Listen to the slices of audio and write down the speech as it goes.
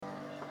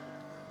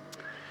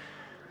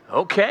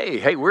Okay,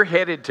 hey, we're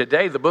headed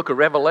today, the book of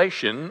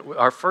Revelation.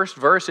 Our first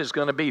verse is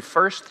going to be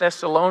 1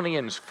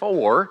 Thessalonians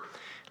 4.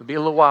 It'll be a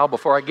little while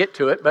before I get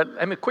to it, but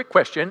a quick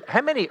question.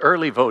 How many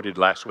early voted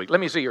last week?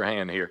 Let me see your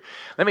hand here.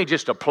 Let me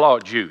just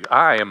applaud you.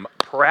 I am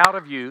proud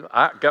of you.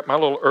 I got my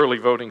little early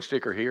voting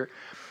sticker here.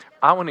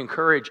 I want to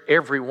encourage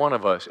every one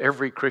of us,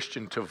 every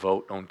Christian, to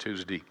vote on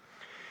Tuesday.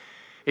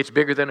 It's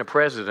bigger than a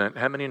president.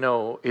 How many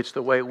know it's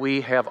the way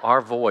we have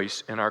our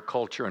voice in our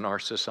culture and our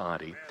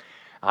society?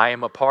 I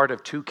am a part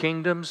of two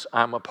kingdoms.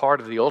 I'm a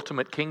part of the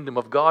ultimate kingdom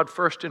of God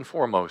first and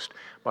foremost,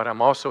 but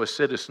I'm also a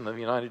citizen of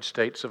the United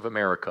States of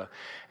America.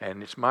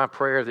 And it's my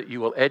prayer that you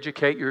will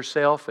educate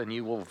yourself and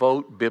you will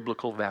vote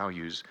biblical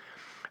values.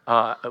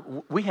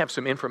 We have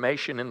some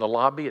information in the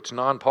lobby. It's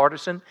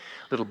nonpartisan.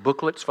 Little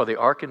booklets for the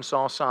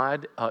Arkansas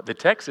side. The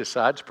Texas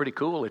side's pretty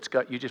cool. It's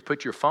got, you just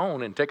put your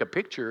phone and take a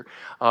picture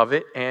of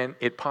it, and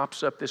it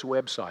pops up this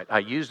website. I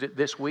used it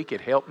this week.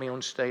 It helped me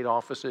on state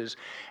offices,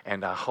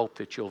 and I hope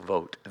that you'll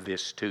vote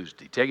this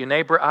Tuesday. Tell your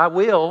neighbor, I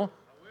will.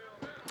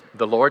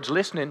 The Lord's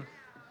listening.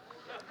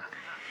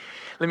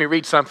 Let me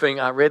read something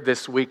I read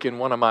this week in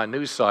one of my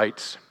news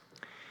sites.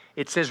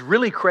 It says,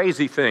 really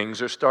crazy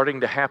things are starting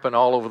to happen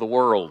all over the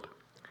world.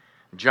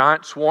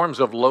 Giant swarms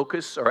of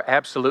locusts are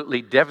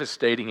absolutely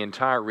devastating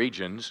entire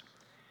regions.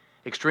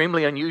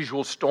 Extremely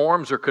unusual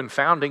storms are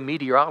confounding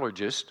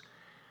meteorologists.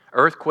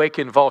 Earthquake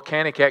and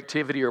volcanic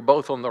activity are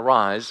both on the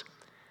rise.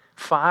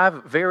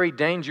 5 very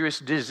dangerous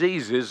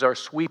diseases are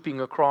sweeping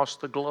across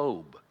the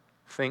globe.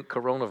 Think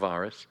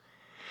coronavirus.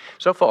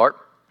 So far,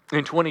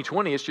 in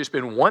 2020, it's just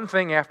been one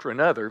thing after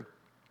another,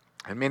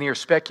 and many are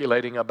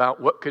speculating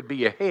about what could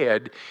be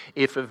ahead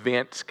if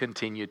events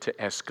continue to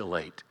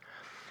escalate.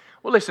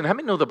 Well, listen, how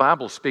many know the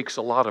Bible speaks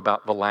a lot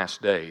about the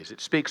last days? It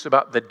speaks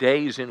about the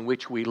days in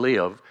which we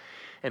live.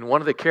 And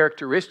one of the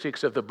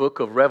characteristics of the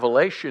book of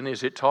Revelation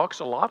is it talks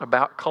a lot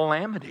about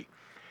calamity.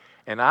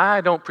 And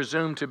I don't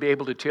presume to be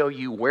able to tell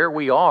you where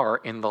we are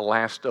in the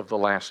last of the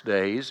last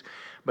days,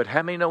 but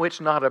how many know it's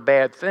not a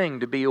bad thing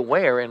to be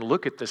aware and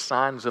look at the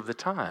signs of the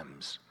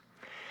times?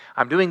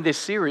 I'm doing this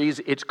series,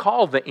 it's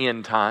called The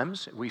End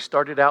Times. We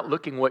started out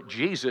looking what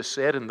Jesus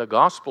said in the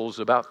Gospels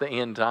about the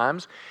end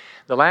times.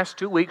 The last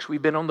 2 weeks,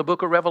 we've been on the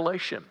book of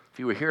Revelation. If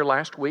you were here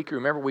last week, you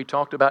remember we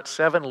talked about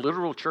 7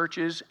 literal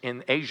churches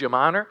in Asia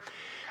Minor,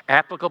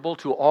 applicable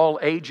to all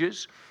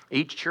ages.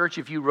 Each church,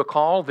 if you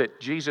recall, that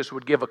Jesus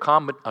would give a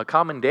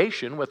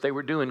commendation, what they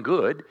were doing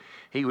good.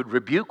 He would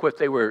rebuke what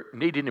they were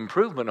needing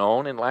improvement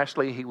on. And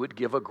lastly, he would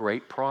give a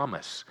great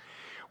promise.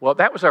 Well,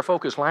 that was our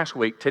focus last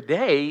week.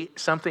 Today,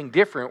 something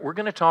different. We're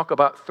going to talk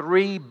about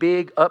 3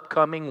 big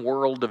upcoming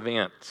world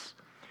events.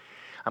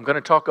 I'm going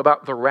to talk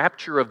about the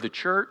rapture of the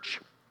church.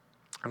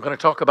 I'm going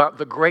to talk about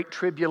the Great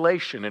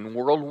Tribulation and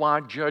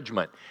worldwide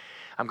judgment.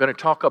 I'm going to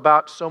talk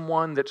about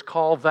someone that's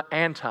called the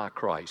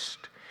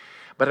Antichrist.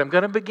 But I'm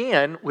going to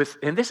begin with,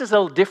 and this is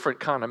a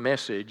different kind of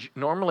message.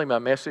 Normally my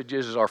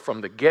messages are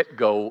from the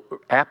get-go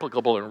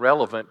applicable and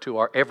relevant to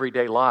our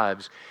everyday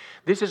lives.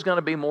 This is going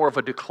to be more of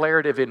a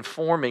declarative,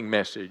 informing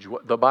message.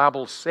 What the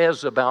Bible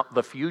says about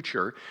the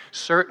future,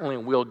 certainly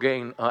we'll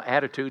gain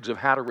attitudes of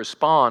how to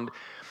respond.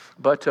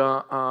 But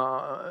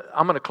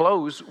I'm going to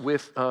close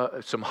with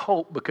some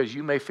hope, because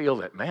you may feel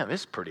that, man,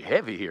 this is pretty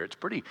heavy here.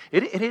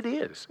 It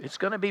is. It's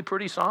going to be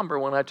pretty somber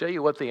when I tell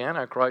you what the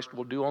Antichrist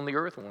will do on the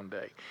earth one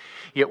day.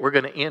 Yet we're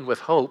going to end with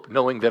hope,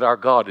 knowing that our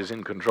God is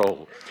in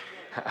control.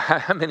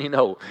 How many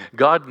know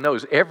God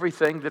knows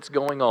everything that's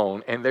going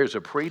on, and there's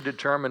a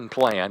predetermined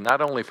plan,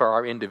 not only for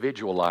our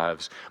individual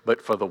lives, but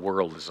for the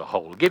world as a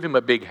whole. Give him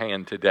a big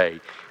hand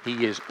today.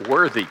 He is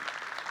worthy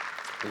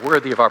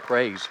of our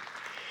praise.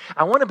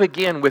 I want to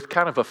begin with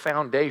kind of a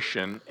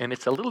foundation, and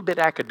it's a little bit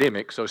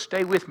academic, so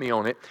stay with me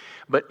on it,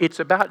 but it's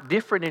about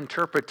different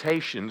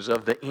interpretations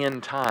of the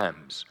end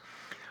times.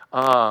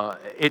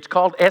 It's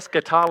called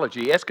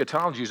eschatology.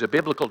 Eschatology is a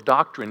biblical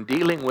doctrine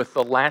dealing with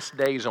the last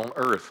days on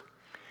earth.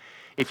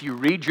 If you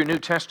read your New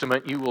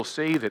Testament, you will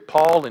see that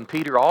Paul and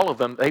Peter, all of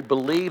them, they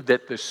believed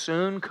that the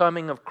soon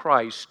coming of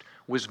Christ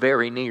was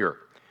very near.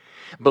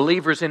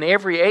 Believers in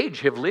every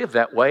age have lived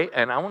that way,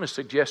 and I want to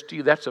suggest to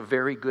you that's a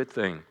very good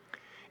thing.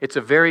 It's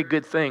a very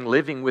good thing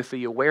living with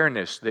the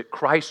awareness that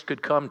Christ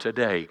could come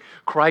today.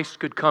 Christ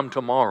could come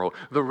tomorrow.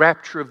 The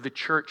rapture of the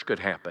church could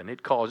happen.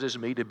 It causes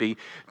me to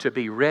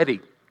be ready.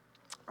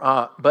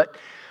 But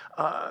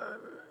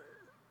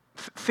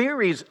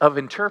theories of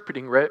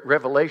interpreting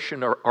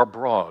Revelation are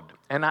broad.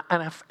 And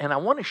I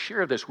want to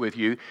share this with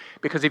you,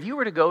 because if you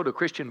were to go to a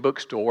Christian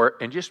bookstore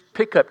and just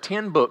pick up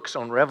 10 books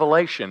on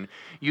Revelation,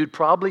 you'd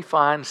probably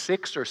find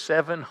 6 or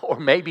 7 or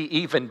maybe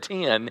even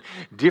 10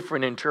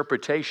 different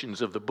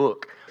interpretations of the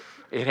book.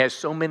 It has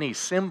so many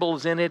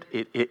symbols in it.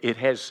 It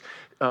has,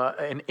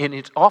 and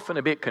it's often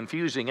a bit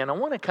confusing. And I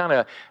want to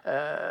kind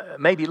of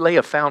maybe lay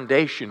a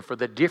foundation for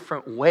the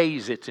different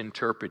ways it's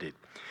interpreted.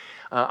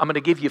 I'm going to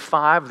give you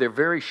 5. They're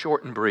very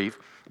short and brief.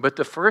 But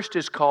the first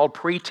is called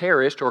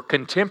preterist, or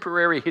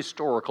contemporary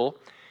historical.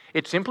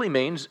 It simply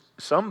means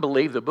some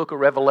believe the book of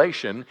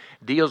Revelation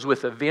deals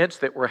with events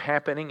that were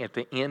happening at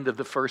the end of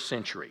the first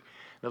century.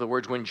 In other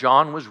words, when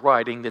John was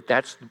writing,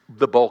 that's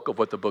the bulk of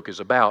what the book is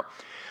about.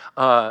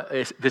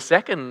 The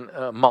second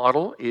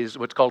model is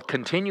what's called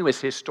continuous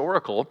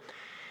historical.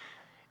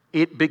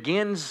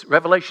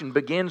 Revelation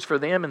begins for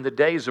them in the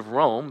days of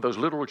Rome, those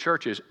literal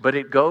churches, but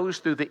it goes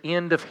through the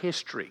end of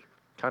history.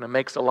 Kind of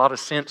makes a lot of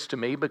sense to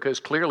me because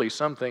clearly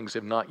some things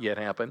have not yet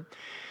happened.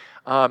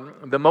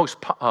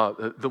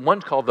 The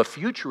one called the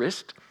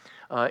futurist,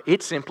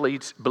 it simply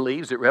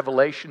believes that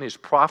Revelation is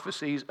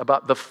prophecies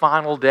about the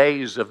final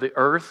days of the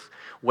earth,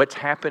 what's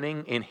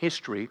happening in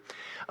history.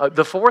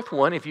 The fourth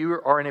one, if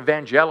you are an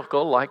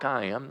evangelical like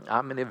I am,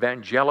 I'm an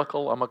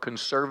evangelical, I'm a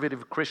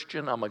conservative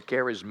Christian, I'm a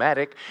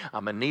charismatic,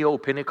 I'm a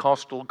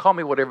neo-Pentecostal, call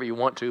me whatever you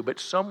want to, but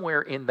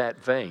somewhere in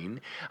that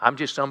vein, I'm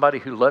just somebody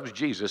who loves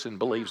Jesus and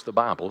believes the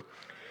Bible.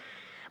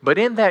 But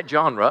in that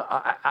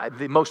genre,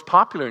 the most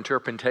popular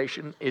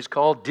interpretation is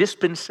called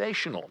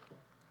dispensational.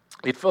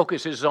 It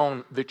focuses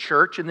on the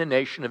church and the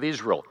nation of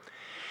Israel.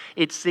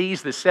 It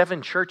sees the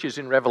 7 churches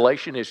in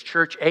Revelation as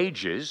church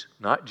ages,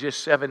 not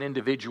just 7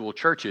 individual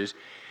churches,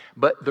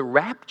 but the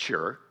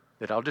rapture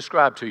that I'll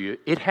describe to you,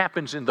 it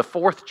happens in the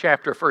 4th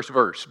chapter, 1st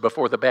verse,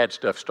 before the bad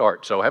stuff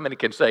starts. So how many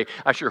can say,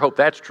 I sure hope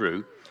that's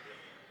true?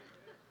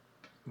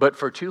 But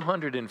for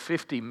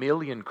 250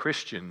 million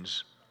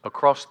Christians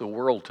across the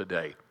world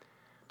today,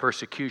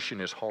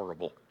 persecution is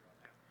horrible.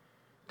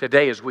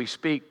 Today, as we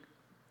speak,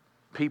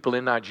 people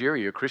in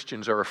Nigeria,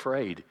 Christians are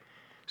afraid.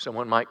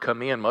 Someone might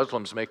come in,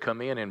 Muslims may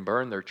come in and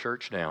burn their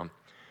church down.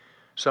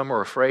 Some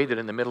are afraid that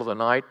in the middle of the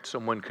night,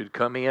 someone could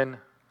come in,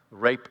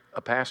 rape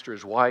a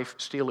pastor's wife,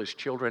 steal his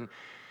children,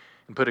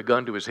 and put a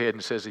gun to his head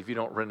and says, if you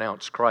don't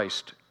renounce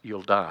Christ,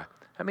 you'll die.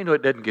 I mean,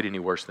 it doesn't get any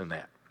worse than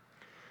that.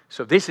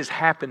 So this is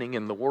happening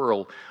in the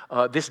world.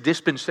 This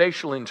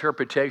dispensational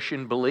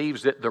interpretation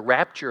believes that the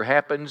rapture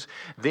happens,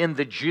 then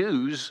the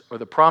Jews, or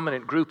the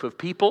prominent group of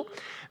people,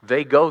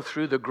 they go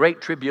through the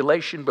great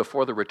tribulation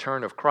before the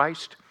return of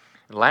Christ.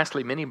 And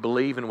lastly, many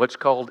believe in what's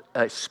called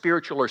a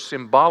spiritual or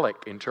symbolic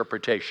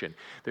interpretation.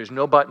 There's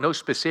no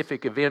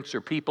specific events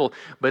or people,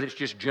 but it's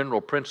just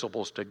general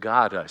principles to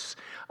guide us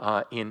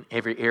in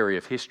every area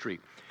of history.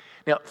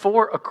 Now,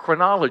 for a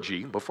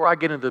chronology, before I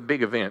get into the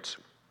big events,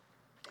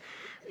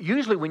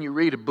 usually when you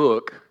read a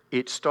book,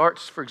 it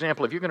starts, for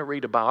example, if you're going to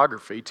read a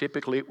biography,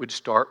 typically it would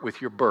start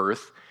with your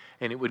birth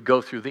and it would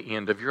go through the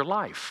end of your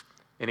life.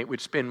 And it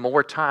would spend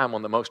more time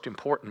on the most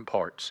important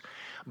parts.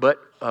 But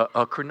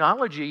a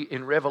chronology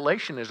in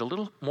Revelation is a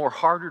little more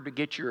harder to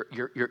get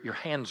your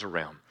hands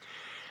around.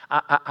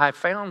 I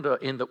found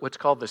in what's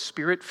called the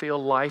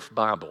Spirit-Filled Life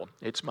Bible,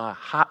 it's my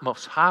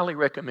most highly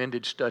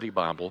recommended study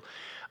Bible.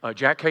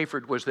 Jack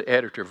Hayford was the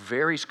editor,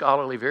 very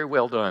scholarly, very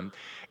well done.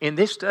 In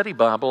this study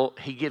Bible,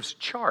 he gives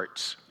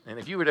charts. And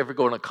if you would ever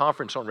go to a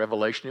conference on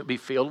Revelation, it would be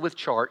filled with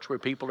charts where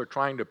people are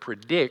trying to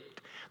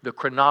predict the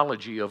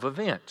chronology of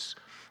events.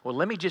 Well,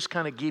 let me just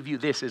kind of give you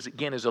this as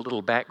a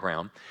little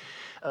background.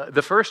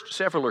 The first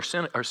several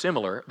are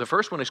similar. The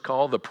first one is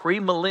called the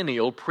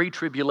premillennial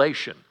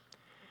pre-tribulation.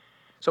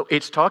 So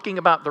it's talking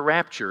about the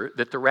rapture,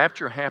 that the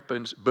rapture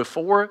happens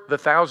before the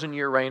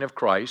 1,000-year reign of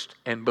Christ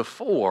and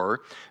before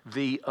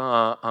the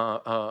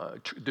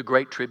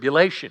Great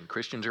Tribulation.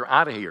 Christians are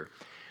out of here.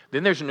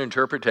 Then there's an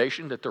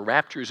interpretation that the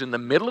rapture is in the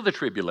middle of the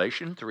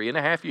tribulation,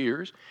 3.5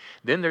 years.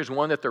 Then there's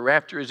one that the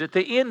rapture is at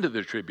the end of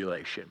the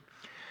tribulation.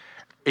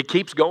 It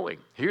keeps going.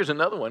 Here's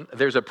another one.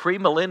 There's a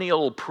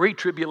premillennial,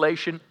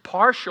 pre-tribulation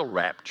partial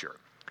rapture,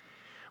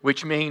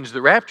 which means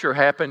the rapture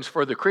happens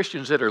for the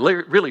Christians that are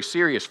really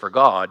serious for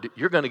God.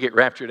 You're going to get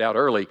raptured out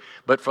early.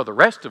 But for the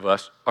rest of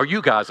us, or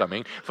you guys,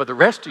 for the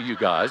rest of you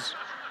guys,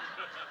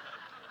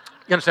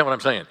 you understand what I'm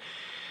saying?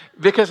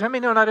 Because,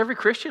 not every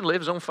Christian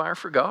lives on fire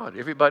for God.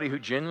 Everybody who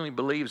genuinely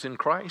believes in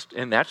Christ,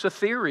 and that's a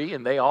theory,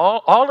 and they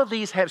all of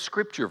these have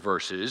scripture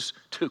verses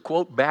to,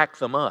 quote, back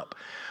them up.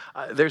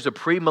 There's a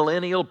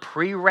premillennial,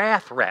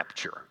 pre-wrath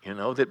rapture,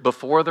 that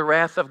before the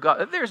wrath of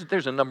God.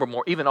 There's a number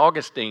more. Even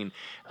Augustine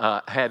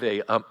had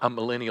a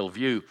millennial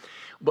view.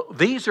 But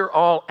these are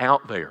all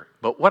out there.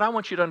 But what I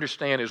want you to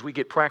understand as we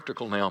get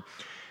practical now,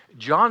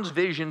 John's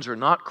visions are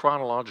not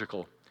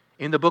chronological.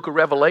 In the book of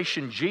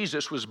Revelation,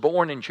 Jesus was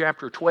born in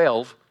chapter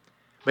 12,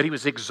 but he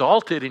was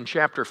exalted in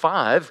chapter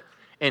 5,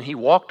 and he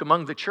walked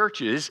among the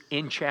churches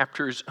in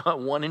chapters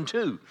 1 and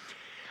 2.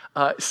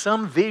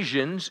 Some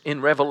visions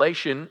in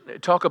Revelation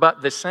talk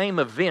about the same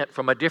event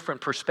from a different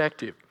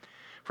perspective.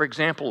 For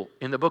example,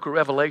 in the book of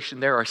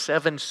Revelation, there are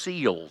 7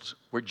 seals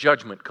where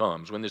judgment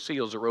comes when the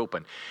seals are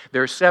open.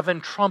 There are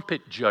 7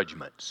 trumpet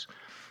judgments.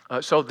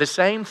 So the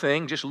same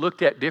thing, just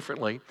looked at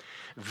differently.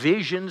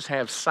 Visions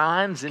have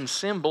signs and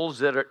symbols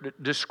that are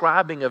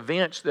describing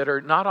events that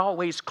are not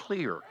always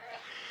clear.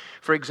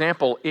 For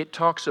example, it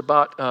talks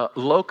about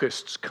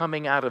locusts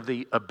coming out of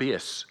the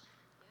abyss.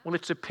 Well,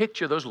 it's a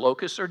picture. Those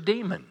locusts are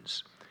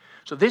demons.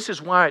 So this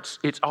is why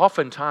it's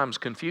oftentimes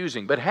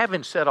confusing. But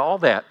having said all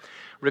that,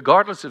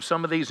 regardless of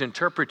some of these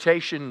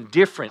interpretation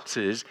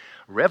differences,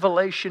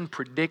 Revelation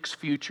predicts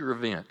future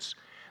events.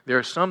 There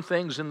are some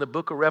things in the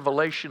book of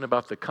Revelation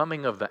about the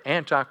coming of the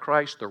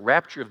Antichrist, the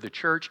rapture of the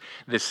church,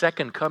 the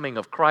second coming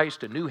of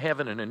Christ, a new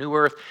heaven and a new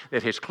earth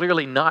that has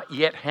clearly not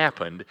yet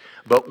happened,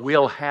 but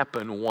will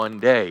happen one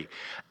day.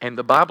 And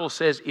the Bible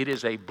says it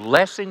is a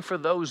blessing for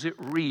those that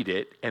read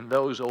it and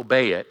those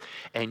obey it.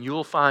 And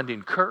you'll find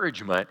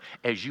encouragement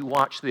as you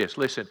watch this.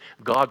 Listen,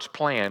 God's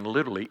plan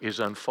literally is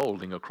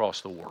unfolding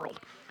across the world.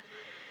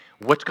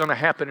 What's going to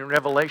happen in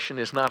Revelation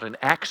is not an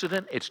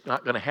accident. It's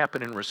not going to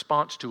happen in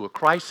response to a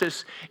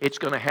crisis. It's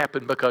going to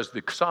happen because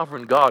the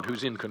sovereign God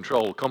who's in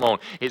control, come on,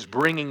 is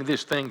bringing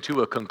this thing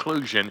to a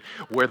conclusion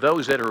where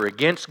those that are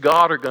against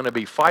God are going to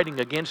be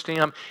fighting against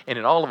Him. And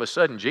then all of a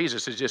sudden,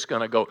 Jesus is just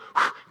going to go,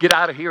 get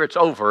out of here, it's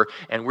over.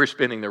 And we're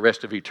spending the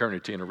rest of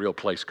eternity in a real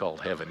place called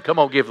heaven. Come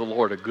on, give the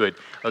Lord a good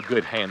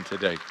hand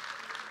today.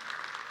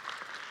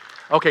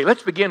 Okay,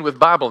 let's begin with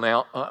Bible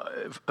now.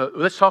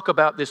 Let's talk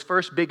about this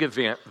first big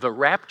event, the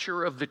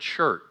rapture of the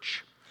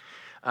church.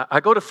 I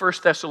go to 1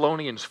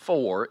 Thessalonians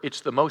 4. It's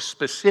the most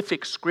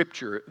specific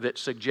scripture that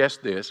suggests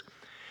this.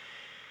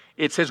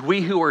 It says,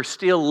 we who are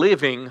still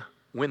living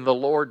when the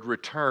Lord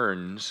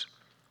returns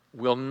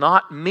will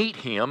not meet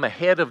Him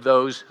ahead of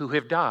those who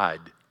have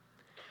died.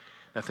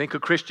 Now think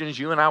of Christians,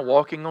 you and I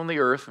walking on the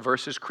earth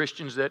versus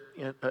Christians that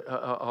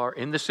are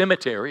in the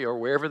cemetery or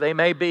wherever they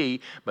may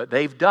be, but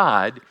they've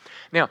died.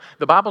 Now,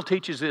 the Bible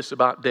teaches this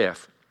about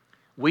death.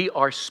 We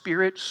are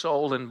spirit,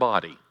 soul, and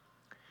body.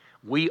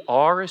 We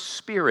are a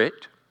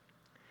spirit.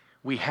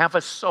 We have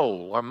a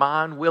soul, our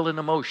mind, will, and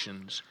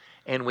emotions,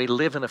 and we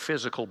live in a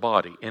physical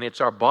body. And it's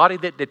our body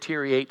that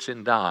deteriorates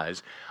and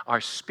dies. Our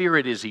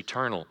spirit is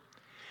eternal.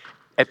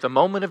 At the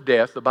moment of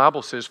death, the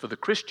Bible says for the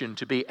Christian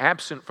to be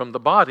absent from the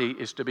body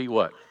is to be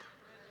what?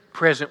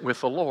 Present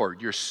with the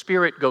Lord. Your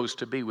spirit goes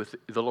to be with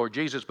the Lord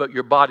Jesus, but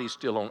your body's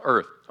still on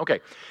earth. Okay.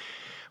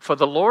 For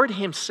the Lord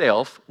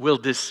Himself will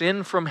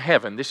descend from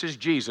heaven, this is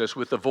Jesus,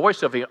 with the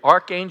voice of the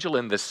archangel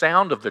and the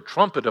sound of the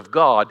trumpet of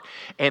God,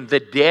 and the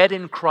dead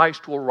in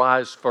Christ will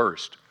rise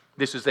first.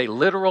 This is a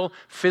literal,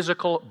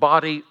 physical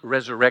body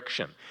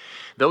resurrection.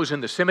 Those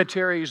in the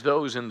cemeteries,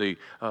 those in the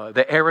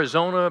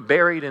Arizona,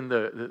 buried in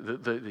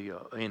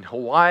in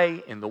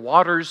Hawaii, in the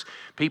waters,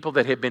 people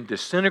that have been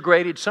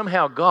disintegrated,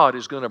 somehow God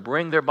is going to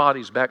bring their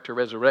bodies back to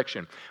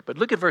resurrection. But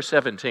look at verse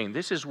 17.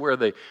 This is where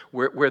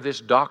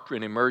this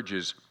doctrine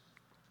emerges.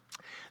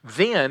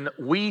 Then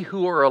we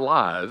who are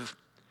alive,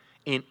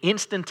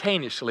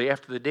 instantaneously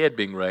after the dead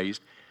being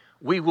raised,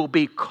 we will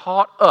be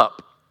caught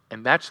up,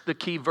 and that's the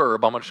key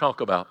verb I'm going to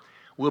talk about.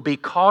 We'll be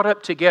caught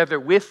up together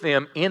with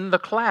them in the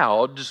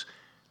clouds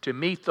to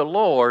meet the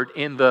Lord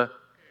in the air.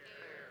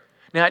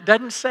 Now, it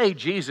doesn't say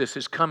Jesus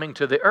is coming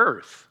to the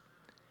earth.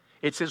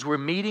 It says we're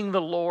meeting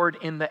the Lord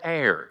in the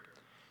air.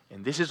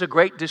 And this is a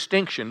great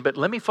distinction, but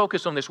let me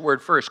focus on this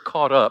word first,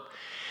 caught up.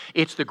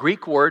 It's the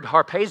Greek word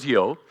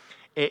harpazo.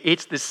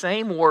 It's the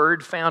same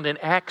word found in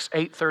Acts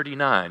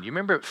 8:39. You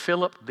remember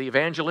Philip, the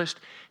evangelist?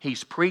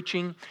 He's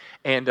preaching,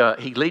 and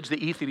he leads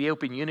the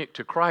Ethiopian eunuch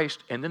to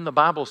Christ, and then the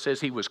Bible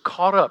says he was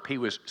caught up, he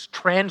was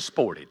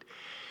transported.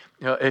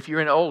 If you're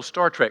an old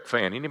Star Trek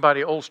fan,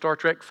 anybody old Star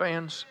Trek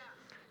fans?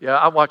 Yeah,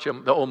 I watch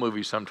the old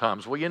movies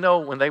sometimes. Well, you know,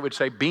 when they would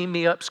say, beam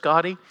me up,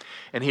 Scotty,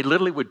 and he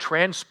literally would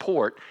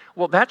transport,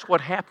 well, that's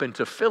what happened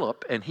to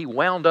Philip, and he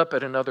wound up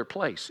at another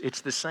place. It's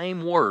the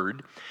same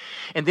word.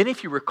 And then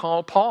if you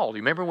recall Paul,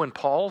 you remember when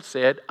Paul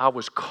said, I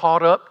was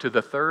caught up to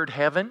the third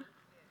heaven?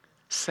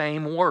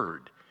 Same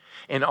word.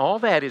 And all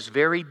that is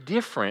very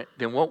different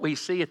than what we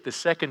see at the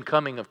second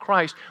coming of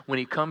Christ when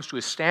He comes to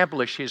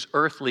establish His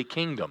earthly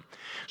kingdom.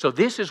 So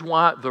this is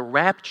why the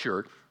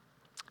rapture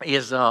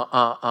is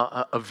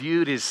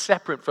viewed as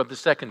separate from the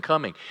second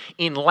coming.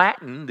 In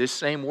Latin, this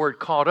same word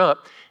caught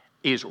up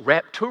is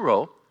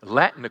rapturo.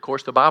 Latin, of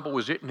course, the Bible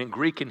was written in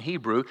Greek and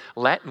Hebrew.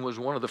 Latin was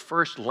one of the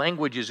first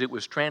languages it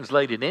was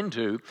translated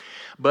into.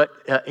 But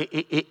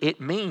it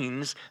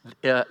means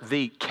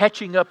the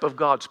catching up of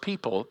God's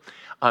people,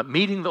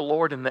 meeting the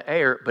Lord in the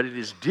air, but it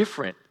is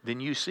different than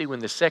you see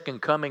when the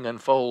second coming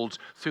unfolds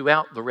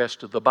throughout the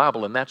rest of the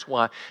Bible. And that's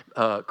why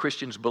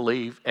Christians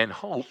believe and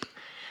hope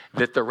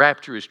that the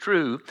rapture is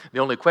true. The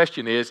only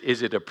question is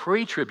it a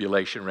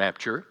pre-tribulation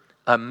rapture,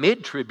 a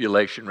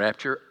mid-tribulation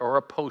rapture, or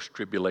a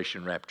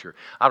post-tribulation rapture?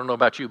 I don't know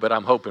about you, but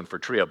I'm hoping for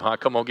trib. Huh?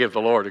 Come on, give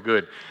the Lord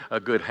a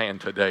good hand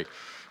today.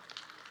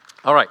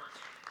 All right,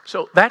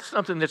 so that's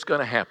something that's going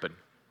to happen.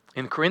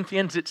 In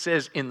Corinthians, it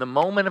says, in the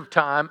moment of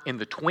time, in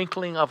the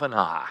twinkling of an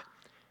eye,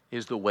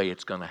 is the way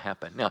it's going to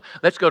happen. Now,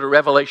 let's go to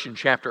Revelation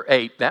chapter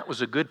 8. That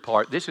was a good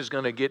part. This is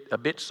going to get a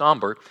bit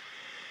somber.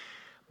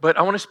 But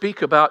I want to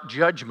speak about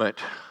judgment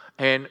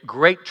and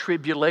great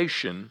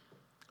tribulation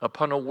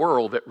upon a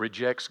world that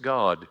rejects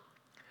God.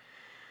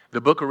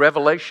 The book of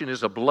Revelation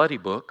is a bloody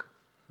book.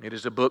 It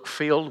is a book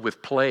filled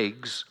with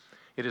plagues.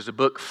 It is a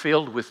book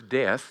filled with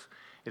death.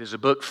 It is a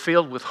book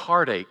filled with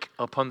heartache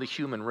upon the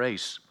human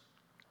race.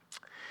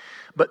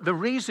 But the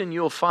reason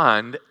you'll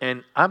find,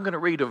 and I'm going to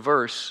read a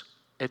verse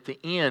at the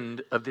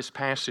end of this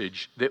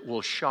passage that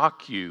will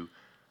shock you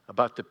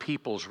about the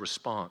people's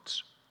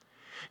response.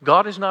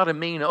 God is not a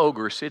mean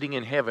ogre sitting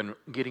in heaven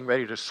getting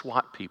ready to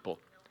swat people.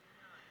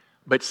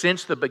 But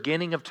since the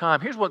beginning of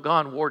time, here's what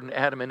God warned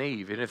Adam and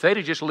Eve. And if they'd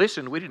have just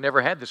listened, we'd have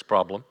never had this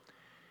problem.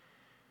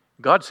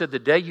 God said, the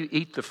day you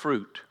eat the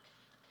fruit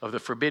of the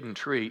forbidden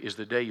tree is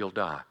the day you'll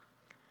die.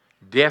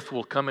 Death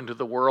will come into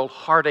the world.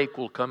 Heartache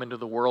will come into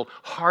the world.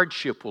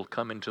 Hardship will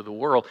come into the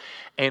world.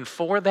 And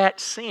for that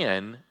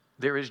sin,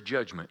 there is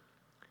judgment.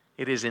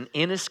 It is an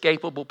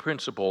inescapable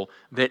principle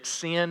that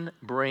sin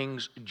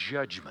brings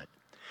judgment.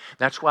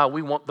 That's why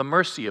we want the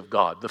mercy of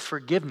God, the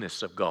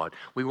forgiveness of God.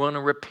 We want to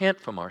repent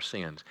from our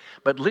sins.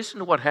 But listen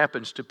to what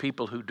happens to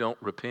people who don't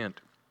repent.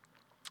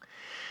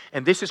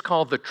 And this is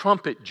called the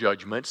trumpet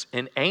judgments,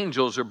 and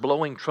angels are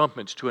blowing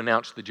trumpets to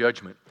announce the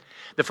judgment.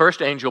 The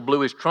first angel blew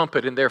his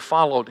trumpet, and there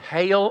followed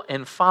hail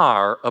and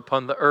fire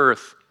upon the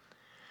earth.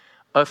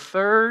 A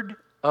third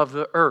of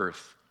the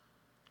earth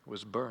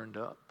was burned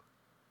up.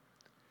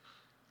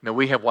 Now,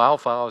 we have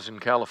wildfires in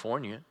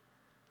California.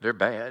 They're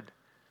bad.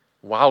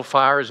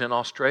 Wildfires in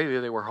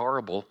Australia, they were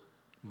horrible,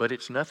 but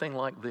it's nothing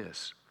like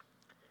this.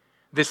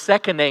 The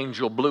second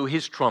angel blew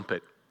his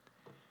trumpet,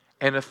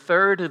 and a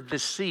third of the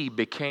sea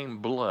became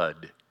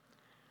blood.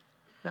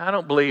 Now, I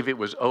don't believe it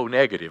was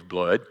O-negative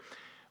blood,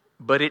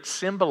 but it's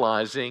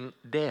symbolizing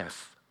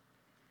death.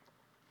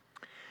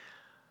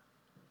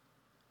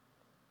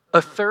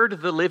 A third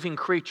of the living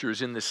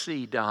creatures in the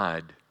sea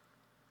died.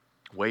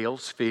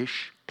 Whales,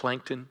 fish,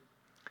 plankton.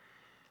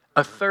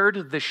 A third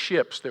of the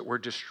ships that were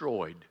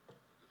destroyed.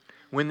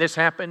 When this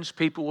happens,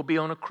 people will be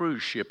on a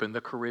cruise ship in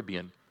the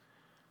Caribbean.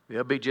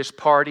 They'll be just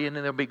partying and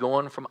they'll be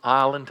going from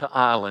island to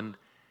island.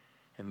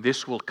 And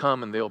this will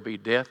come and there'll be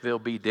death. There'll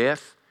be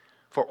death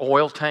for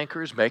oil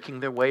tankers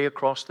making their way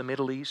across the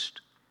Middle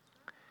East.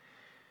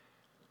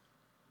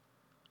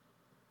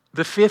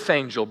 The fifth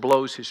angel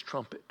blows his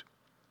trumpet.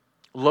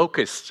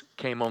 Locusts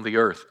came on the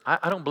earth.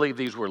 I don't believe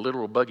these were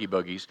literal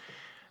buggies.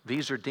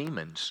 These are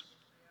demons.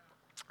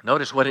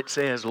 Notice what it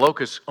says,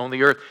 locusts on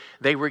the earth.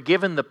 They were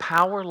given the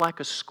power like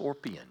a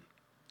scorpion.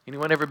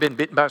 Anyone ever been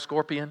bitten by a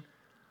scorpion?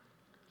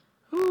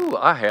 Ooh,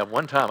 I have.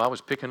 One time I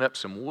was picking up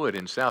some wood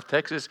in South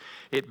Texas.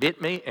 It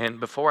bit me, and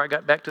before I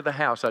got back to the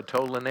house, I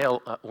told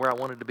Linnell where I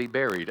wanted to be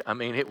buried. I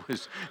mean,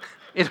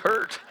 it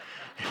hurt.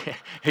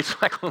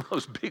 It's like one of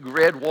those big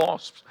red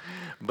wasps.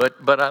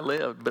 But I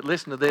lived. But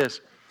listen to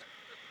this.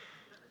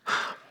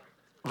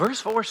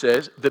 Verse 4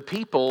 says, the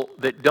people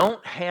that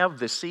don't have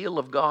the seal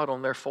of God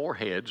on their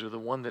foreheads are the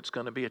one that's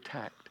going to be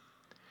attacked.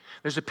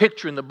 There's a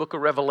picture in the book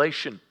of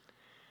Revelation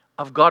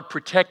of God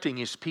protecting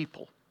His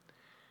people.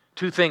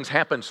 Two things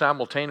happen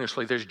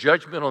simultaneously. There's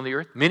judgment on the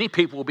earth. Many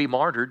people will be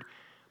martyred,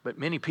 but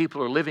many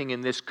people are living in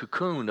this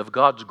cocoon of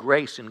God's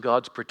grace and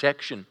God's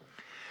protection.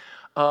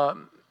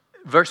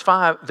 Verse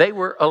 5, they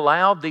were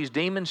allowed, these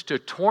demons, to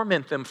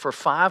torment them for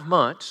 5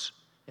 months.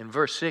 And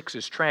verse 6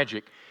 is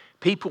tragic.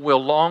 People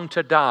will long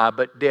to die,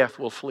 but death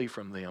will flee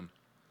from them.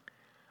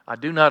 I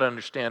do not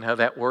understand how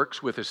that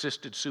works with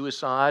assisted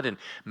suicide and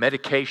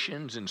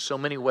medications and so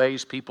many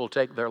ways people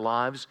take their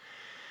lives.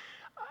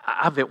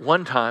 I've at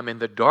one time, in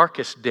the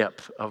darkest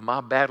depth of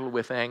my battle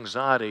with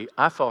anxiety,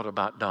 I thought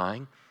about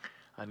dying.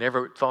 I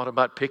never thought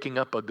about picking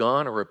up a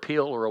gun or a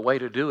pill or a way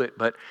to do it,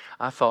 but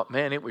I thought,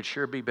 man, it would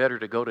sure be better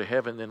to go to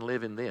heaven than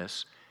live in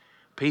this.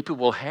 People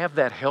will have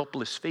that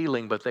helpless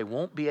feeling, but they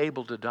won't be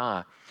able to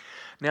die.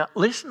 Now,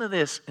 listen to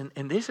this, and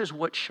this is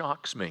what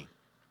shocks me.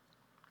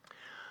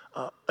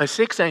 A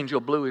sixth angel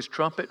blew his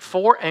trumpet.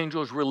 4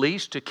 angels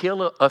released to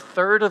kill a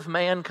third of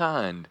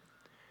mankind.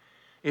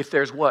 If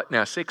there's what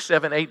now, 6,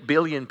 7, 8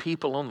 billion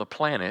people on the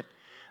planet,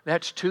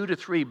 that's 2 to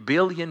 3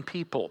 billion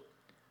people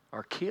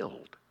are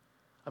killed.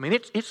 I mean,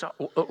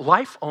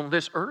 life on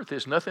this earth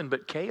is nothing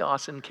but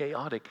chaos and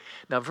chaotic.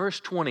 Now, verse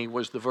 20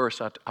 was the verse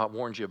I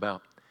warned you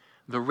about.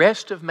 The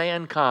rest of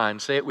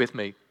mankind, say it with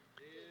me,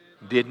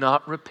 did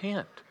not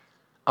repent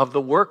of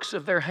the works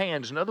of their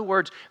hands. In other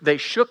words, they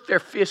shook their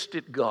fist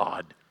at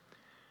God.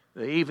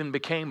 They even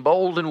became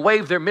bold and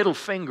waved their middle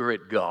finger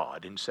at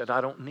God and said,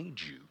 I don't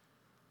need you.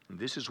 And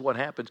this is what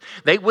happens.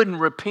 They wouldn't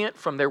repent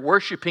from their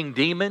worshiping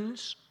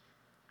demons,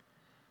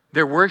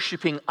 their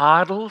worshiping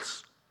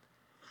idols.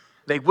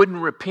 They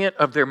wouldn't repent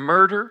of their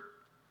murder,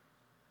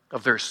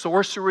 of their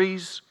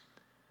sorceries,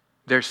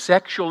 their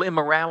sexual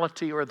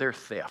immorality, or their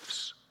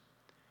thefts.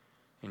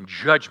 And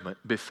judgment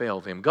befell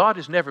them. God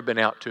has never been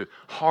out to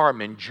harm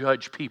and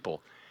judge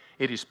people.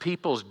 It is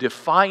people's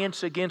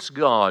defiance against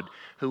God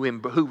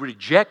who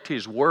reject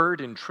His word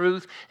and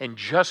truth and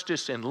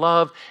justice and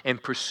love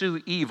and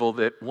pursue evil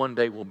that one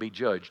day will be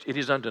judged. It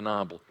is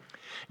undeniable.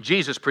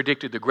 Jesus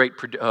predicted the great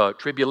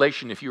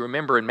tribulation, if you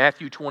remember, in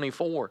Matthew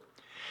 24.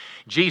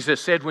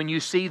 Jesus said, when you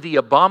see the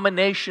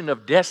abomination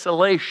of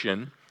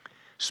desolation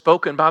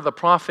spoken by the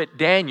prophet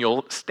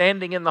Daniel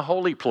standing in the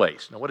holy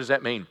place. Now, what does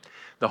that mean?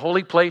 The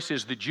holy place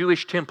is the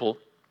Jewish temple.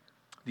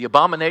 The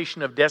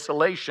abomination of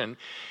desolation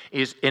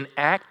is an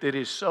act that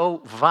is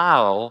so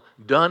vile,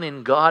 done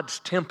in God's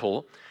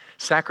temple,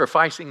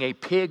 Sacrificing a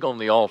pig on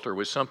the altar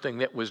was something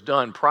that was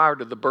done prior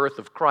to the birth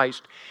of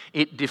Christ.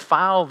 It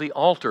defiled the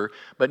altar.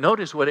 But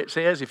notice what it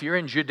says, if you're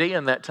in Judea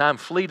in that time,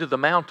 flee to the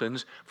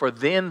mountains, for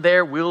then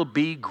there will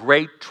be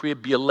great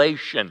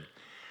tribulation,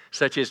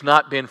 such as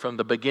not been from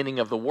the beginning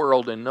of the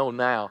world, and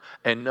now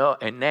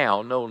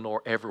no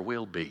nor ever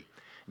will be.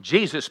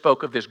 Jesus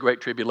spoke of this great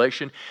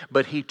tribulation,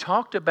 but he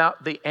talked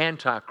about the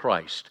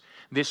Antichrist,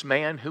 this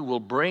man who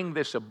will bring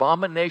this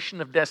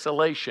abomination of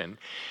desolation,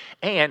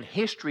 and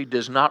history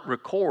does not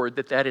record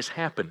that that has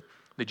happened.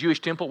 The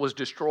Jewish temple was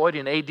destroyed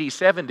in AD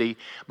 70,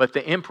 but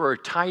the Emperor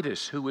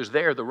Titus, who was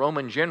there, the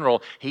Roman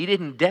general, he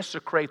didn't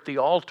desecrate the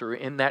altar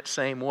in that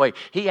same way.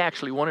 He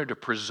actually wanted to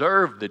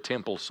preserve the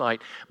temple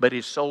site, but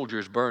his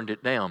soldiers burned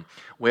it down.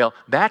 Well,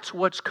 that's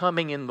what's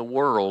coming in the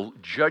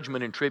world,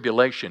 judgment and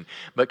tribulation.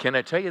 But can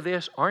I tell you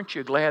this? Aren't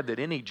you glad that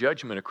any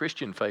judgment a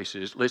Christian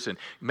faces, listen,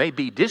 may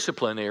be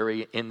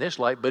disciplinary in this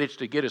life, but it's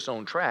to get us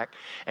on track,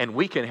 and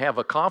we can have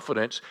a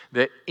confidence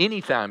that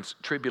anytime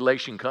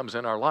tribulation comes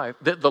in our life,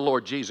 that the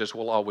Lord Jesus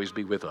will always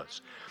be with us.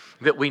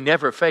 That we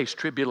never face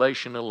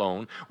tribulation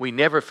alone. We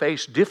never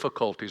face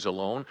difficulties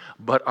alone,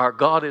 but our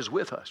God is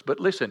with us. But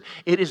listen,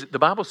 the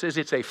Bible says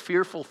it's a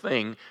fearful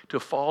thing to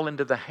fall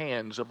into the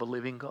hands of a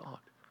living God.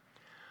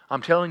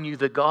 I'm telling you,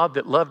 the God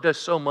that loved us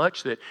so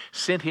much that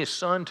sent His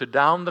Son to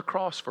die on the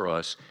cross for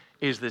us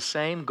is the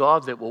same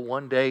God that will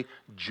one day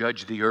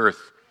judge the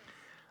earth.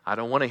 I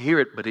don't want to hear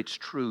it, but it's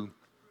true.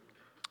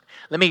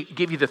 Let me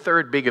give you the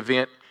third big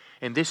event,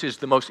 and this is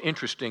the most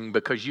interesting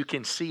because you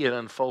can see it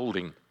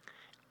unfolding.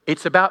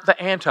 It's about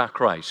the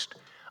Antichrist,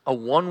 a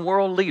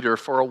one-world leader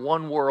for a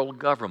one-world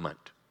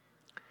government.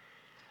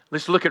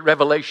 Let's look at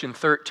Revelation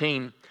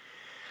 13.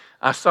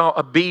 I saw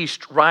a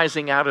beast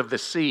rising out of the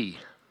sea.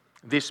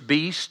 This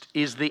beast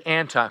is the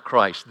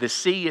Antichrist. The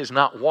sea is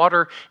not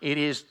water. It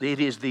is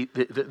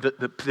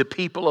the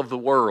people of the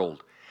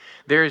world.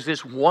 There is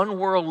this one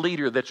world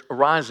leader that's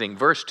arising.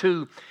 Verse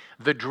 2,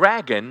 the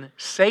dragon,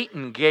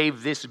 Satan,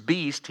 gave this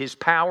beast his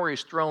power,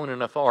 his throne,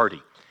 and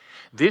authority.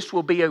 This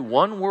will be a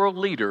one world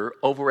leader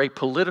over a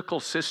political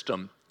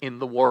system in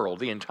the world,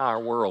 the entire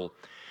world.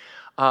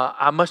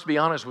 I must be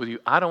honest with you,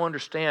 I don't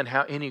understand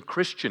how any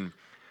Christian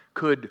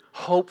could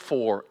hope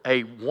for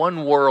a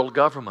one world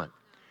government.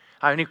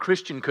 How any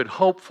Christian could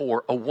hope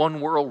for a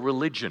one-world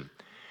religion.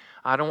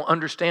 I don't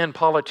understand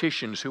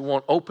politicians who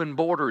want open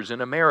borders in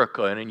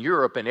America and in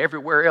Europe and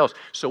everywhere else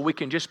so we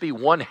can just be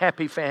one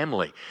happy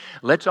family.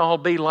 Let's all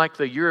be like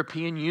the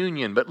European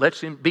Union, but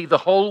let's be the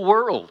whole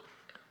world.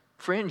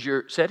 Friends,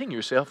 you're setting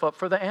yourself up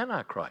for the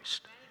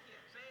Antichrist.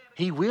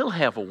 He will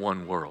have a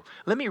one world.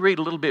 Let me read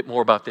a little bit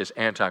more about this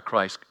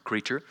Antichrist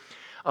creature.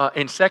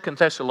 In 2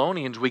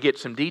 Thessalonians, we get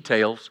some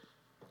details.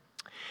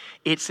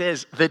 It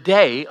says, the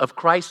day of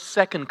Christ's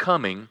second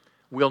coming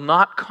will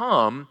not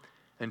come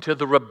until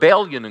the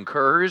rebellion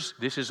occurs.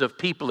 This is of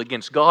people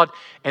against God,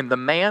 and the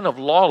man of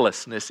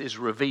lawlessness is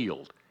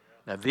revealed.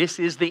 Now, this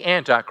is the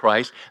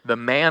Antichrist, the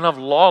man of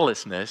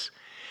lawlessness.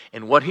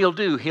 And what he'll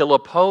do, he'll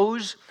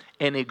oppose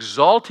and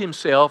exalt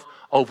himself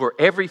over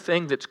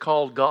everything that's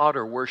called God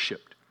or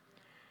worshiped.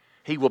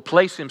 He will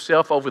place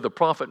himself over the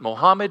prophet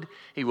Muhammad.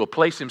 He will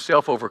place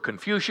himself over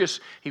Confucius.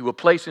 He will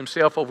place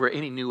himself over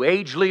any New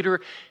Age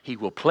leader. He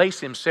will place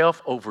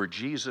himself over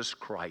Jesus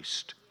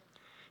Christ.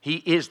 He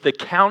is the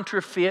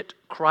counterfeit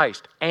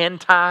Christ,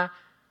 anti-Christ.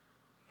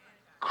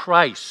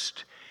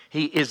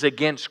 He is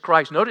against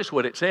Christ. Notice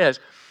what it says.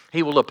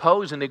 He will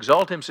oppose and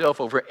exalt himself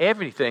over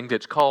everything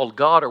that's called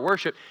God or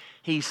worship.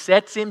 He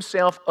sets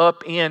himself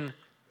up in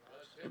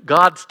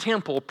God's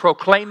temple,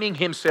 proclaiming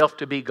himself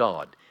to be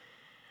God.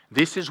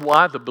 This is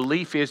why the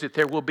belief is that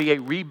there will be a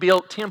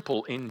rebuilt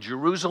temple in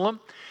Jerusalem,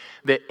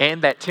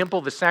 and that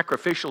temple, the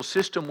sacrificial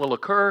system will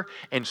occur,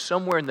 and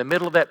somewhere in the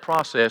middle of that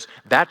process,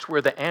 that's where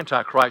the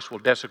Antichrist will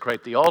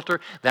desecrate the altar.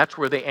 That's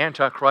where the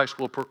Antichrist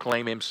will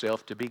proclaim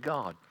himself to be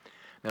God.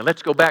 Now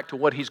let's go back to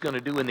what he's going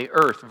to do in the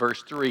earth,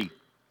 verse 3.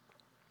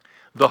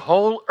 The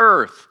whole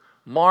earth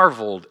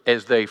marveled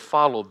as they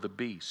followed the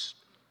beast.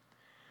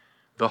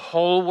 The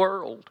whole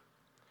world.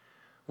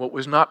 What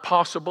was not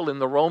possible in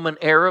the Roman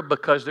era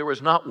because there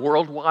was not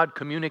worldwide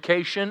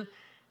communication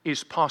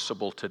is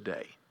possible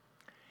today.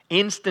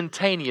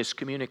 Instantaneous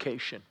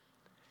communication.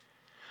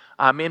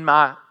 I'm in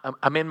my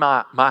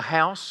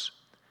house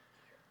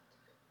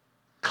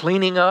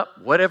cleaning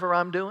up whatever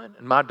I'm doing,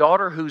 and my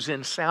daughter, who's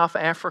in South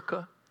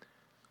Africa,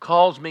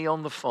 calls me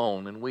on the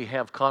phone, and we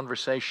have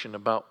conversation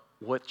about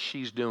what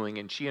she's doing,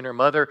 and she and her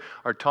mother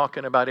are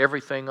talking about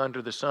everything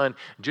under the sun,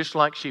 just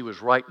like she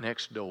was right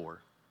next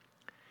door.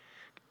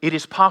 It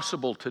is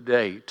possible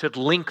today to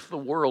link the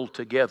world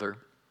together.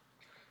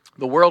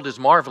 The world is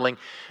marveling.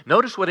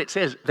 Notice what it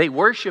says. They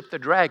worship the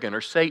dragon or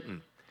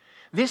Satan.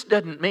 This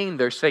doesn't mean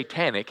they're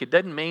satanic. It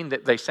doesn't mean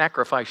that they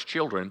sacrifice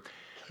children.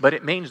 But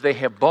it means they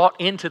have bought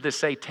into the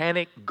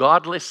satanic,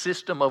 godless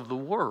system of the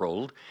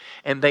world,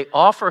 and they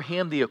offer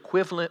him the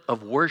equivalent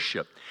of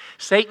worship.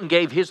 Satan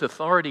gave his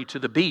authority to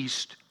the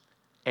beast,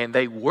 and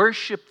they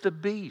worship the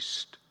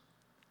beast,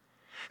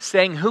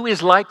 saying, who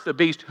is like the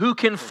beast? Who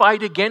can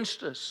fight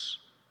against us?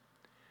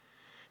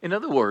 In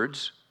other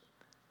words,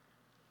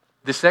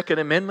 the Second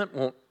Amendment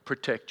won't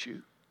protect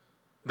you.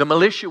 The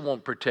militia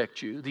won't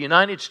protect you. The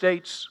United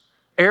States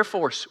Air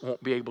Force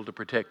won't be able to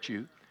protect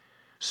you.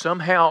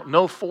 Somehow,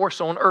 no force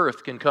on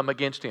earth can come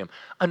against him.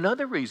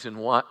 Another reason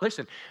why,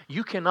 listen,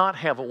 you cannot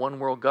have a one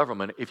world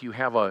government if you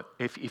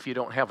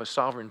don't have a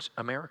sovereign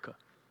America.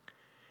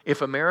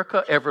 If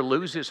America ever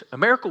loses,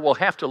 America will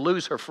have to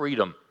lose her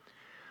freedom.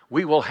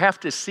 We will have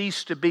to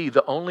cease to be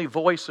the only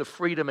voice of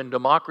freedom and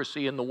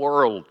democracy in the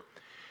world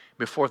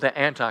before the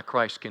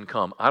Antichrist can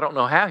come. I don't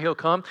know how he'll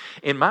come.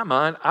 In my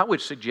mind, I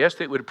would suggest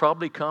it would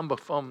probably come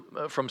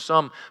from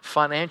some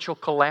financial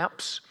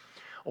collapse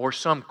or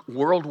some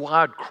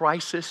worldwide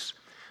crisis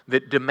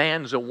that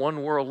demands a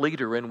one world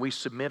leader, and we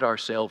submit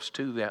ourselves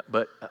to that.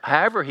 But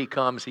however he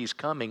comes, he's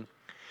coming.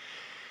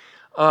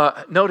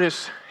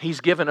 Notice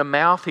he's given a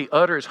mouth. He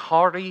utters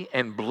haughty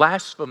and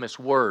blasphemous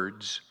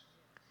words.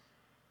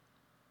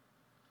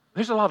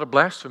 There's a lot of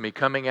blasphemy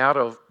coming out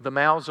of the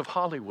mouths of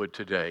Hollywood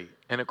today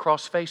and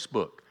across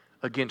Facebook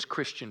against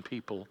Christian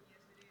people.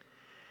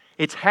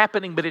 It's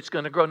happening, but it's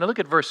going to grow. Now look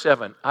at verse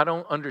 7. I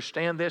don't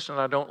understand this and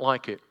I don't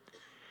like it.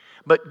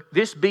 But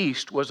this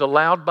beast was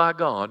allowed by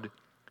God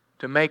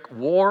to make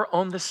war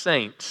on the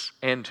saints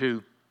and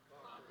to...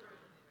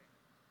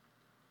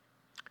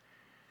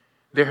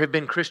 There have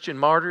been Christian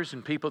martyrs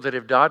and people that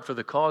have died for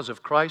the cause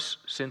of Christ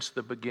since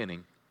the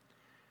beginning.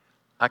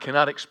 I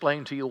cannot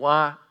explain to you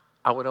why.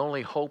 I would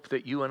only hope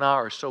that you and I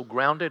are so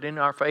grounded in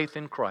our faith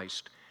in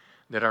Christ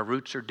that our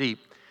roots are deep,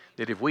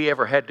 that if we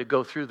ever had to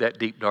go through that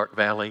deep, dark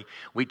valley,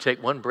 we'd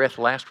take one breath,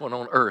 last one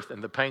on earth,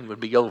 and the pain would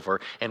be over,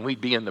 and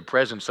we'd be in the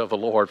presence of the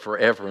Lord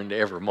forever and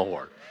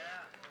evermore.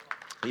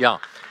 Yeah.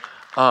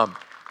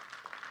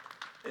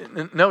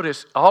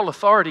 Notice, all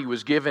authority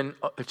was given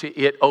to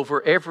it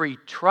over every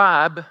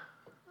tribe.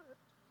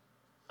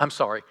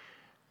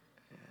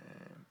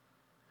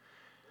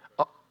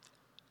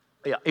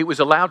 It was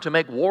allowed to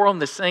make war on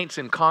the saints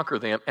and conquer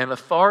them, and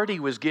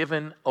authority was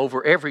given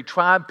over every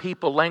tribe,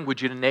 people,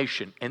 language, and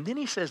nation. And then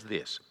he says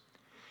this,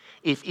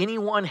 if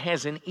anyone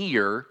has an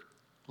ear,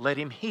 let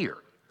him hear.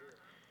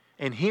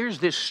 And here's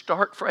this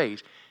stark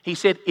phrase. He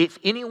said, if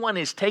anyone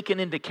is taken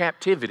into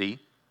captivity,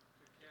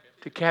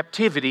 to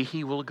captivity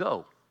he will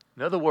go.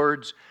 In other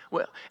words,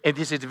 and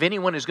this is if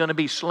anyone is going to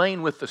be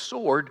slain with the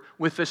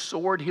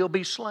sword he'll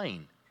be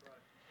slain.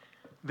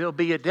 There'll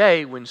be a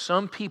day when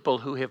some people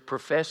who have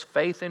professed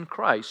faith in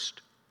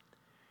Christ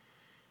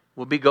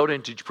will be go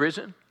into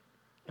prison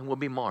and will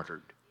be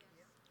martyred.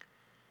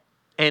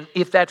 And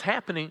if that's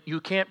happening,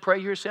 you can't pray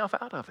yourself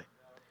out of it.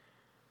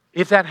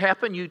 If that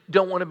happened, you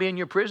don't want to be in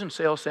your prison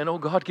cell saying, oh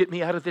God, get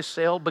me out of this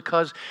cell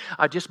because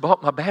I just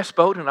bought my bass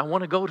boat and I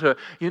want to go to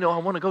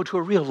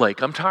a real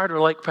lake. I'm tired of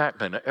Lake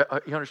Patman.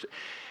 You understand?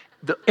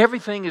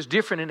 Everything is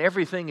different and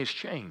everything is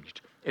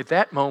changed. At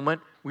that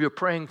moment, we are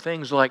praying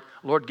things like,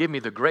 Lord, give me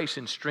the grace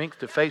and strength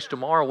to face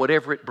tomorrow,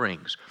 whatever it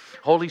brings.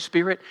 Holy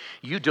Spirit,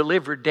 you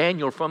delivered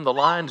Daniel from the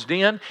lion's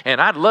den, and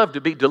I'd love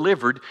to be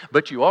delivered,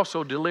 but you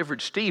also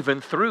delivered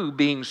Stephen through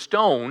being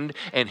stoned,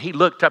 and he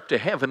looked up to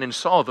heaven and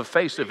saw the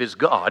face of his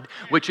God.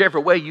 Whichever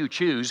way you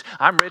choose,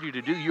 I'm ready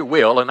to do your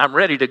will, and I'm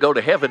ready to go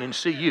to heaven and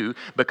see you,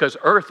 because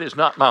earth is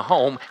not my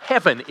home,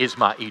 heaven is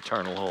my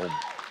eternal home.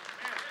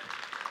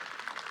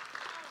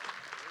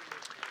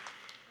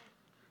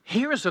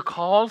 Here is a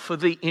call for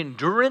the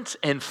endurance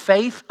and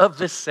faith of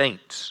the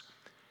saints.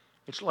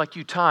 It's like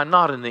you tie a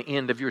knot in the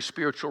end of your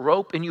spiritual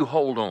rope and you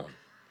hold on.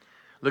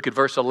 Look at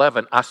verse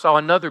 11. I saw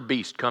another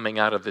beast coming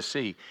out of the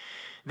sea.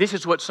 This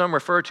is what some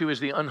refer to as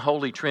the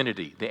unholy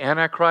trinity. The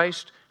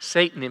Antichrist,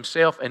 Satan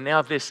himself, and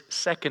now this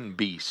second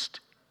beast.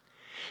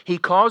 He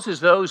causes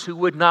those who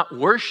would not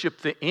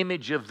worship the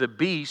image of the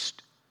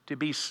beast to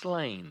be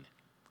slain.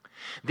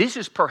 This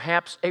is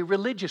perhaps a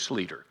religious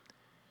leader.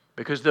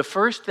 Because the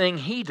first thing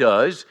he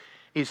does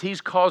is he's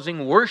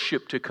causing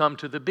worship to come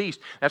to the beast.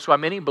 That's why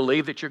many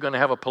believe that you're going to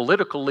have a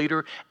political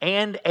leader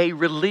and a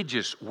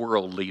religious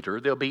world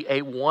leader. There'll be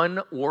a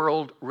one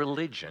world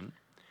religion.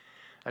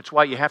 That's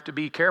why you have to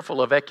be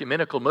careful of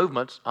ecumenical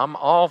movements. I'm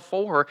all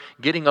for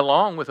getting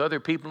along with other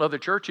people in other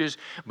churches,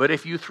 but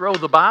if you throw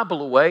the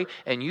Bible away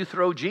and you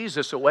throw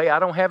Jesus away, I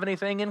don't have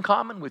anything in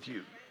common with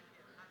you.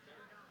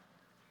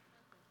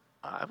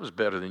 I was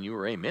better than you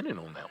were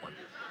amening on that one.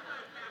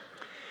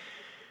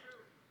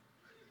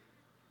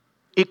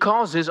 It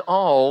causes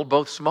all,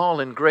 both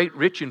small and great,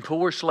 rich and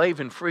poor, slave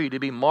and free, to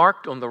be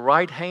marked on the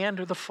right hand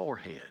or the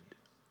forehead.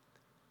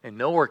 And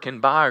nowhere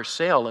can buy or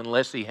sell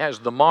unless he has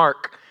the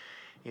mark.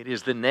 It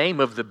is the name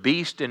of the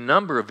beast and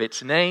number of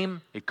its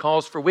name. It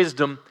calls for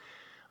wisdom.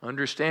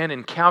 Understand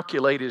and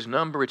calculate his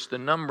number. It's the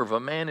number of a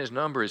man. His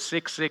number is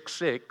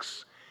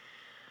 666.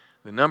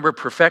 The number of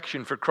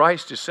perfection for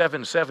Christ is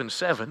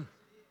 777.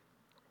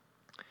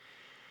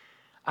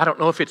 I don't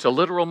know if it's a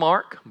literal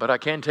mark, but I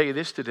can tell you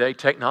this today.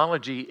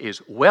 Technology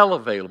is well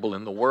available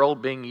in the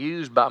world, being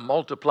used by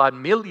multiplied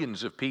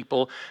millions of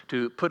people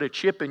to put a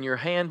chip in your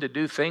hand to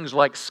do things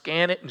like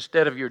scan it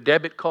instead of your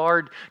debit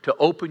card, to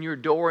open your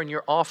door in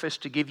your office,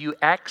 to give you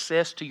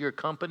access to your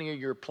company or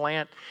your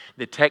plant.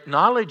 The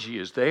technology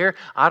is there.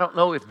 I don't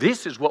know if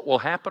this is what will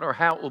happen or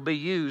how it will be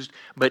used,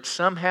 but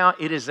somehow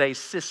it is a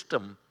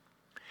system.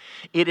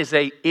 It is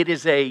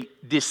a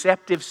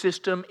deceptive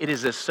system. It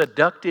is a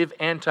seductive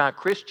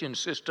anti-Christian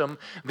system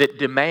that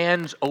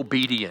demands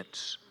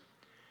obedience.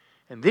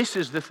 And this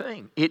is the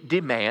thing. It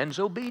demands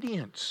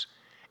obedience.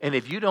 And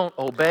if you don't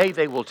obey,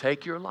 they will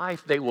take your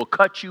life. They will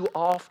cut you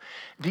off.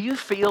 Do you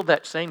feel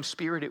that same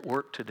spirit at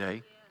work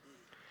today?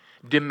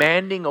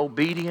 Demanding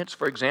obedience,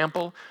 for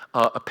example,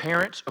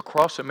 parents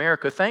across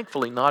America,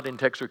 thankfully not in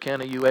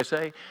Texarkana,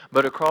 USA,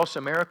 but across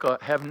America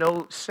have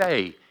no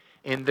say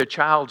in their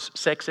child's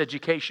sex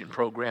education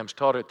programs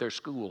taught at their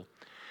school.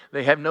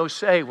 They have no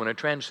say when a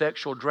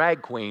transsexual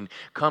drag queen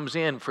comes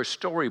in for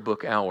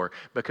storybook hour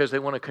because they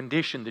want to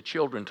condition the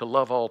children to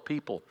love all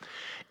people.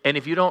 And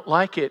if you don't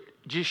like it,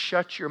 just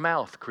shut your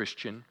mouth,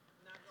 Christian.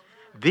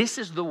 This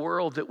is the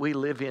world that we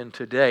live in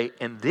today,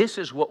 and this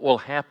is what will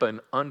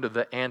happen under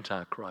the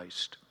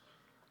Antichrist.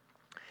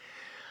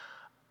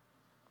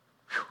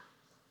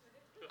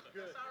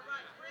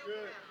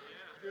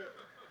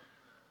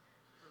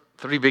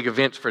 Three big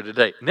events for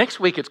today.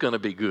 Next week it's going to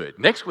be good.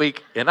 Next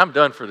week, and I'm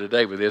done for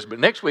today with this, but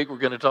next week we're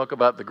going to talk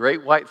about the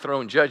great white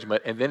throne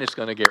judgment, and then it's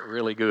going to get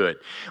really good.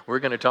 We're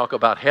going to talk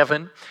about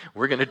heaven.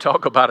 We're going to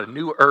talk about a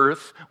new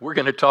earth. We're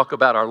going to talk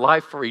about our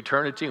life for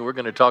eternity, and we're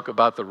going to talk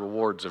about the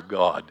rewards of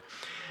God.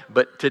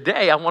 But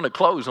today I want to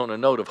close on a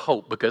note of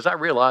hope, because I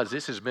realize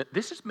this has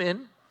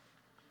been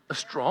a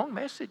strong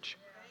message.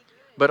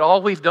 But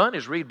all we've done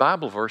is read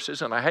Bible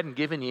verses, and I hadn't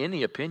given you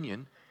any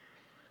opinion.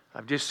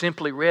 I've just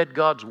simply read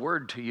God's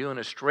Word to you in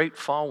a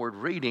straightforward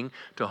reading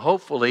to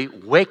hopefully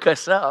wake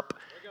us up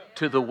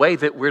to the way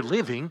that we're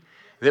living,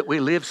 that we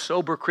live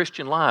sober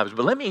Christian lives.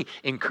 But let me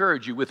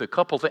encourage you with a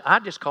couple things. I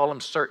just call them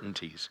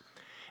certainties.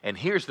 And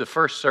here's the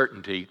first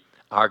certainty: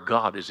 our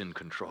God is in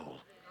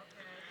control.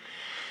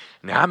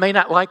 Now, I may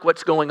not like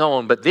what's going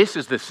on, but this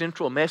is the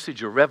central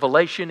message of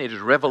Revelation. It is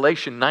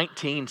Revelation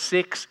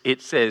 19:6.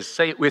 It says,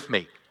 say it with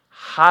me,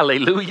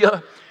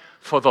 hallelujah.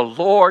 For the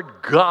Lord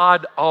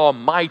God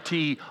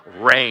Almighty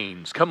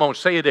reigns. Come on,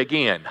 say it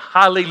again.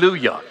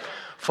 Hallelujah.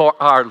 For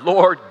our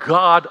Lord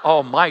God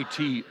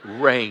Almighty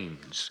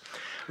reigns.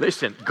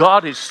 Listen,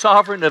 God is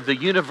sovereign of the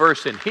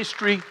universe and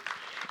history,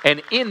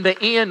 and in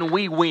the end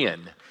we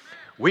win.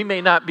 We may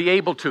not be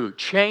able to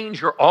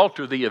change or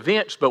alter the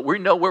events, but we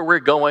know where we're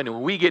going, and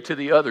when we get to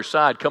the other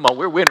side, come on,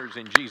 we're winners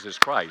in Jesus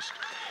Christ.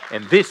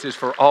 And this is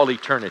for all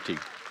eternity.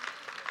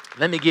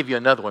 Let me give you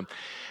another one.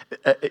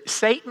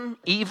 Satan,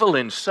 evil,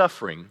 and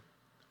suffering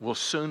will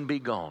soon be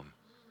gone.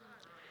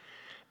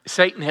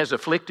 Satan has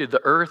afflicted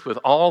the earth with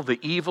all the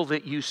evil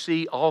that you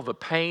see, all the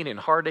pain and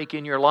heartache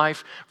in your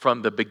life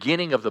from the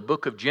beginning of the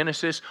book of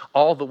Genesis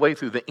all the way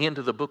through the end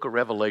of the book of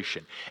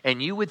Revelation.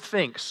 And you would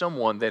think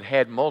someone that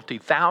had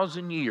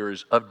multi-thousand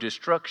years of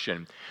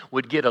destruction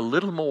would get a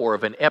little more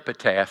of an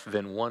epitaph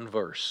than one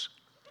verse.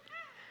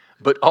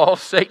 But all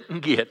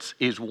Satan gets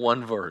is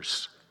one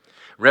verse.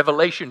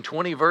 Revelation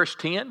 20 verse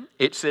 10,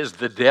 it says,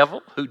 the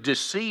devil who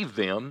deceived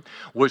them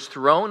was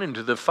thrown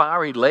into the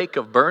fiery lake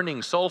of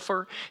burning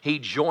sulfur. He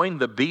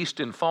joined the beast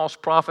and false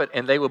prophet,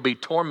 and they will be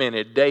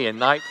tormented day and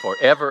night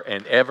forever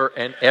and ever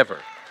and ever.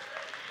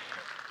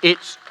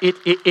 It's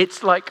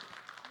like,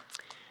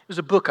 there's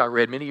a book I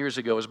read many years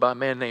ago. It was by a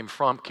man named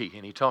Fromke,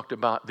 and he talked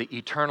about the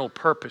eternal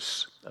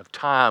purpose of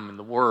time in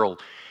the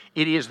world.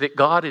 It is that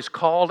God has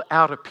called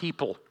out a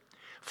people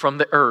from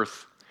the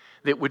earth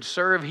that would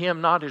serve Him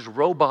not as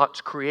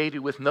robots created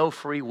with no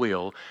free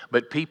will,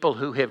 but people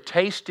who have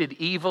tasted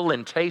evil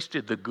and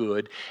tasted the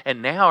good,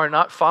 and now are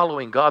not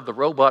following God the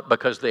robot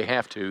because they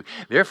have to.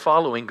 They're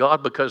following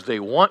God because they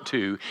want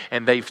to,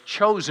 and they've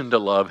chosen to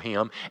love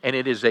Him, and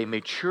it is a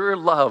mature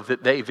love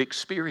that they've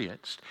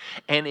experienced.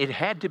 And it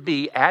had to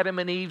be Adam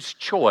and Eve's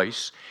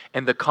choice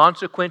and the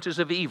consequences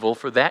of evil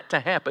for that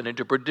to happen and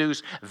to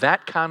produce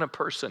that kind of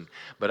person.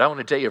 But I want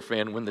to tell you,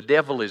 friend, when the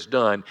devil is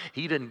done,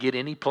 he doesn't get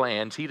any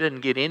plans, he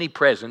doesn't get any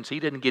presents, he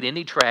didn't get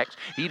any tracts,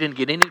 he didn't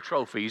get any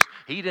trophies,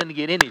 he didn't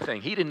get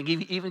anything. He didn't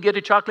even get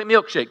a chocolate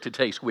milkshake to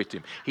taste with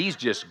him. He's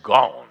just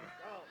gone.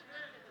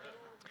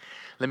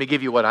 Let me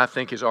give you what I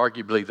think is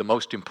arguably the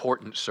most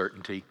important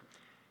certainty.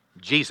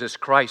 Jesus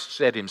Christ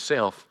said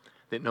Himself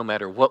that no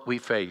matter what we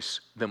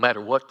face, no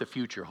matter what the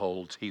future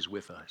holds, He's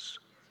with us.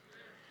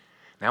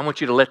 Now I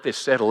want you to let this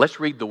settle. Let's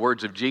read the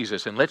words of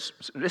Jesus, and let's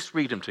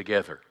read them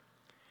together.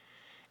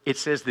 It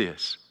says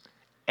this,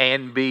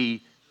 and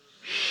be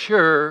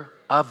sure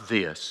of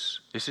this.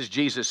 This is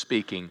Jesus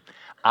speaking.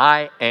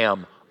 I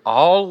am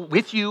all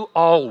with you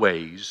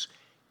always,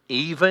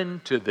 even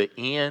to the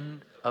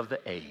end of the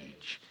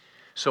age.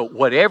 So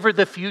whatever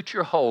the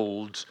future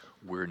holds,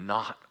 we're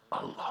not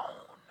alone.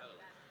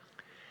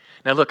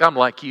 Now look, I'm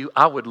like you.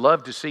 I would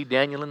love to see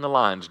Daniel in the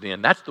lion's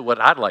den. That's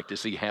what I'd like to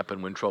see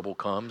happen when trouble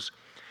comes.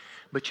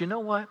 But you know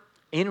what?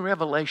 In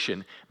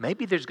Revelation,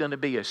 maybe there's going to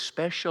be a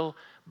special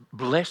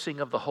blessing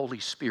of the Holy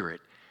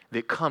Spirit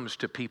that comes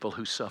to people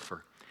who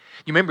suffer.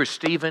 You remember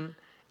Stephen?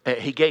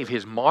 He gave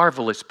his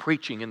marvelous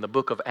preaching in the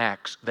book of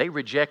Acts. They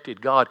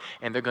rejected God,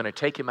 and they're going to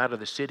take him out of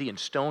the city and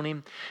stone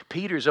him.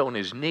 Peter's on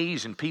his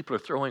knees, and people are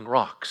throwing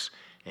rocks.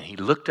 And he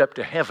looked up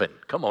to heaven.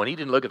 Come on, he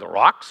didn't look at the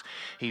rocks.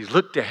 He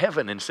looked to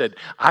heaven and said,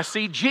 I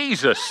see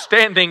Jesus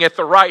standing at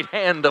the right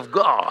hand of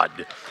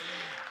God.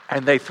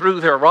 And they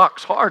threw their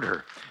rocks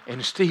harder.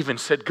 And Stephen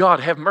said, God,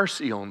 have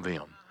mercy on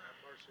them.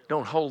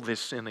 Don't hold this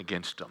sin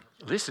against them.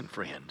 Listen,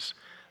 friends.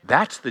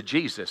 That's the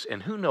Jesus,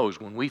 and who knows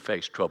when we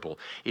face trouble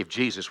if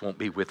Jesus won't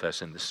be with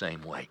us in the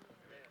same way.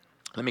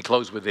 Let me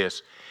close with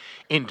this.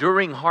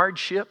 Enduring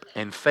hardship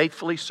and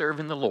faithfully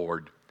serving the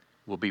Lord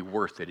will be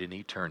worth it in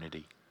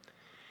eternity.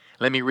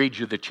 Let me read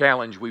you the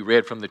challenge we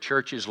read from the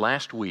churches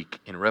last week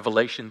in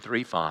Revelation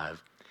 3:5,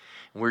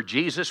 where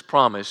Jesus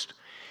promised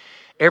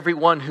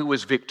everyone who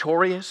was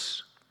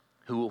victorious,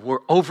 who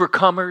were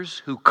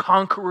overcomers, who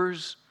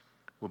conquerors,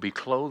 will be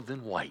clothed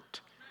in white,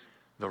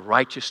 the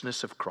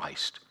righteousness of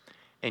Christ.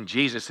 And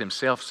Jesus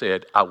himself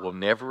said, I will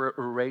never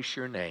erase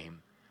your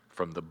name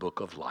from the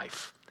book of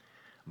life,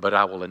 but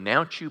I will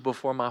announce you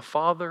before my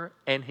Father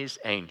and his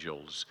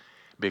angels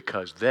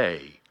because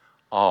they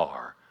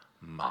are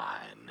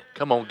mine.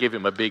 Come on, give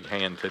him a big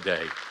hand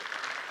today.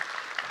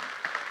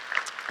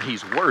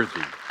 He's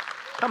worthy.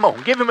 Come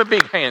on, give him a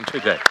big hand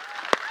today.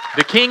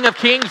 The King of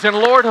Kings and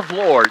Lord of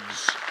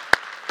Lords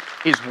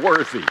is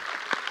worthy.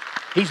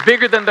 He's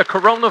bigger than the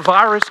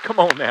coronavirus. Come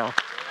on now.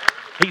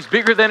 He's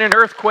bigger than an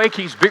earthquake.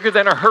 He's bigger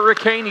than a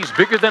hurricane. He's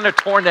bigger than a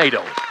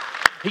tornado.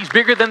 He's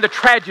bigger than the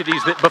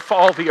tragedies that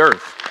befall the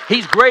earth.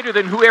 He's greater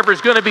than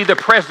whoever's going to be the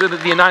president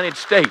of the United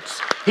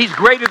States. He's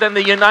greater than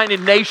the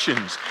United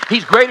Nations.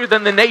 He's greater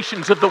than the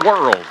nations of the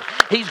world.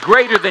 He's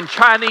greater than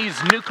Chinese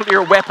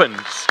nuclear weapons.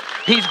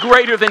 He's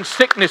greater than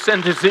sickness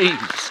and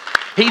disease.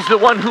 He's the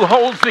one who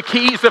holds the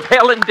keys of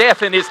hell and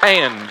death in his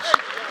hands.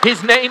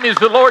 His name is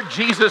the Lord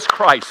Jesus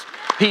Christ.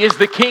 He is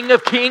the King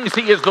of Kings.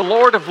 He is the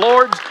Lord of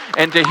Lords.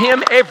 And to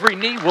him every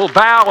knee will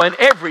bow and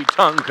every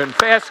tongue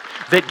confess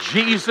that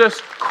Jesus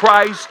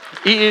Christ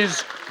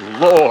is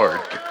Lord.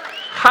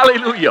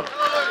 Hallelujah.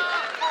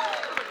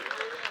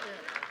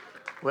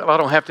 Well, I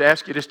don't have to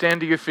ask you to stand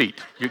to your feet.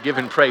 You're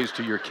giving praise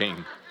to your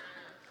King.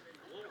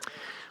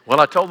 Well,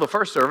 I told the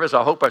first service,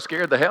 I hope I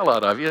scared the hell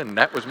out of you, and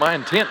that was my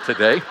intent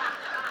today.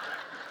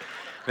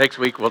 Next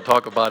week we'll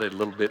talk about it a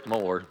little bit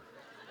more.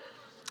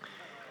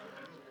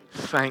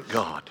 Thank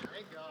God.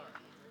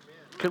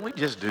 Can we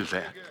just do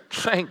that?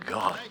 Thank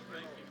God.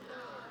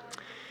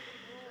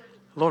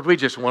 Lord, we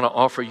just want to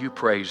offer you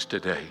praise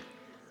today.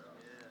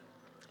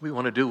 We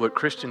want to do what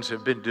Christians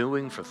have been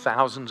doing for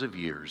thousands of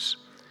years,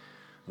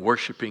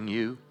 worshiping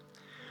you,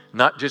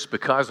 not just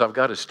because I've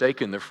got a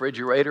steak in the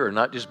refrigerator or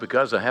not just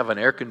because I have an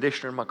air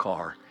conditioner in my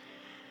car,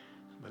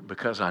 but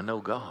because I know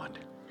God.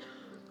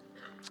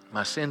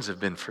 My sins have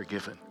been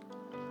forgiven.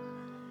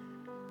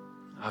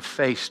 I've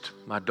faced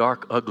my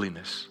dark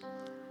ugliness.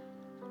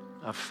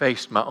 I've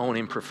faced my own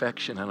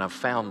imperfection, and I've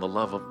found the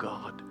love of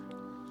God.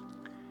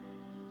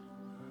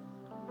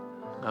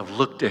 I've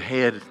looked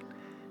ahead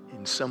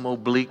in some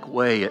oblique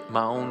way at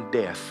my own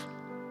death.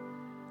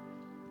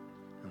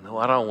 And though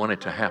I don't want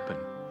it to happen,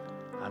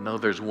 I know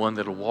there's one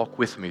that'll walk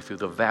with me through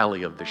the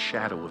valley of the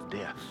shadow of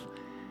death,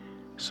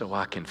 so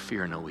I can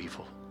fear no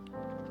evil.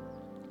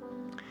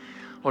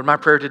 Lord, my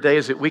prayer today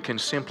is that we can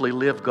simply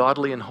live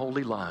godly and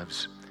holy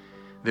lives,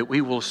 that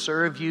we will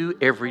serve you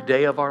every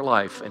day of our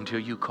life until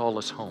you call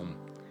us home.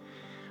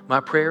 My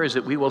prayer is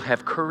that we will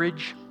have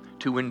courage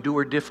to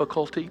endure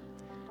difficulty,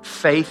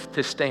 faith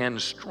to stand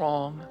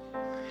strong,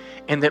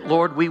 and that,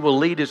 Lord, we will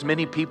lead as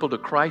many people to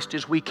Christ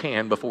as we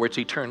can before it's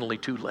eternally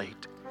too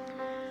late.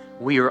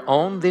 We are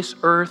on this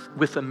earth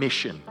with a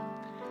mission,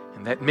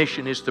 and that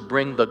mission is to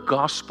bring the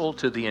gospel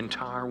to the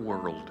entire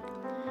world.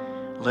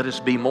 Let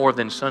us be more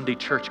than Sunday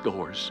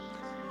churchgoers.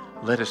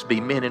 Let us be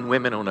men and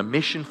women on a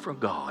mission for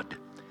God.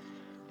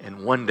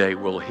 And one day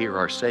we'll hear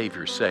our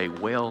Savior say,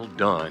 well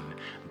done,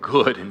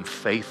 good and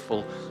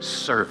faithful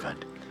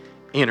servant.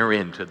 Enter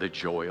into the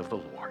joy of the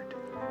Lord.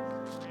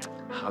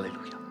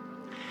 Hallelujah.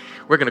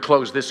 We're going to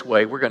close this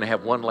way. We're going to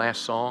have one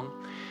last song.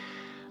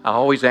 I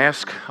always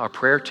ask our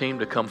prayer team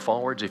to come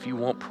forwards. If you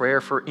want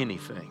prayer for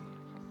anything,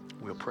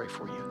 we'll pray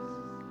for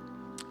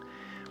you.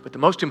 But the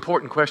most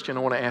important question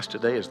I want to ask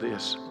today is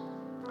this.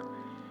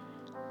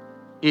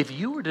 If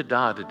you were to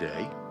die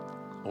today,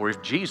 or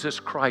if Jesus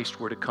Christ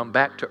were to come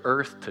back to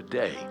earth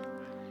today,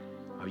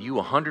 are you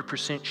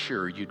 100%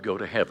 sure you'd go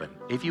to heaven?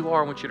 If you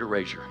are, I want you to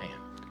raise your hand.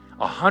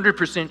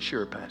 100%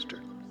 sure, Pastor.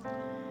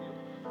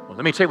 Well,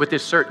 let me tell you what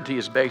this certainty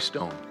is based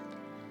on.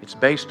 It's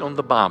based on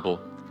the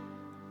Bible.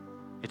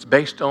 It's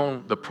based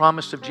on the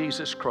promise of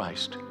Jesus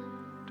Christ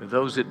to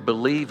those that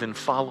believe and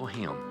follow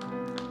Him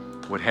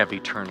would have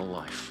eternal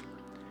life.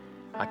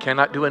 I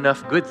cannot do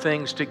enough good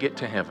things to get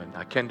to heaven.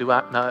 I can do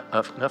not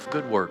enough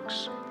good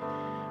works.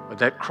 But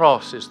that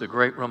cross is the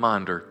great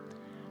reminder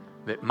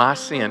that my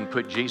sin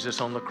put Jesus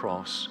on the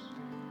cross.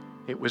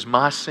 It was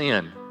my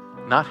sin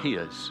not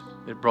His,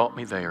 that brought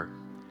me there.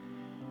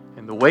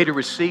 And the way to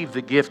receive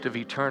the gift of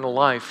eternal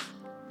life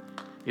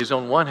is,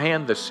 on one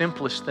hand, the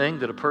simplest thing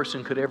that a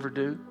person could ever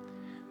do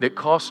that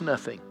costs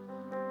nothing.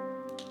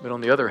 But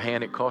on the other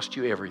hand, it costs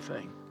you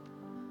everything.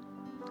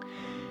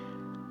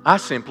 I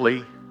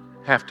simply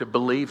have to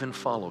believe and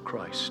follow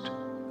Christ.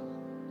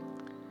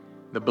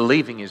 The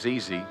believing is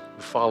easy,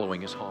 the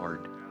following is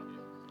hard.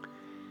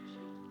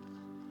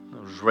 I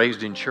was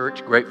raised in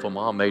church, grateful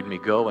Mom made me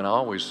go, and I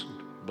always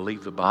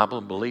believed the Bible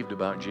and believed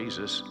about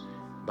Jesus,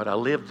 but I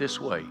lived this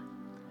way,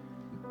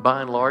 by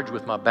and large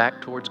with my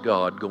back towards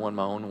God, going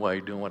my own way,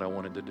 doing what I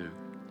wanted to do.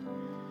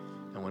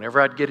 And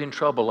whenever I'd get in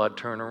trouble, I'd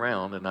turn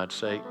around and I'd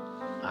say,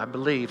 I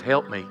believe,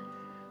 help me.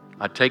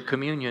 I'd take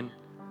communion,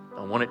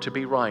 I want it to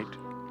be right.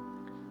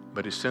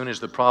 But as soon as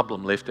the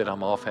problem lifted,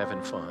 I'm off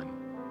having fun.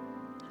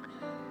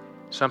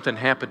 Something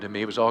happened to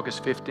me. It was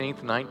August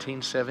 15th,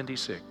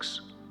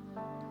 1976.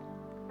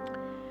 It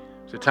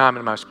was a time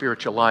in my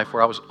spiritual life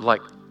where I was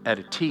like at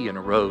a T in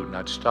a road, and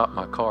I'd stop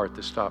my car at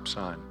the stop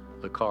sign,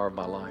 the car of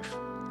my life.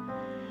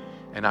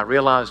 And I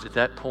realized at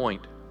that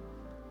point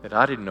that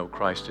I didn't know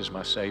Christ as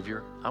my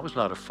Savior. I was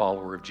not a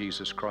follower of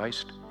Jesus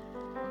Christ.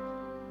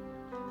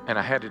 And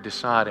I had to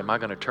decide, am I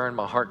going to turn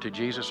my heart to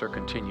Jesus or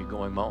continue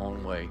going my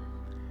own way?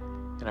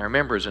 And I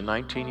remember as a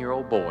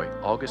 19-year-old boy,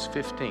 August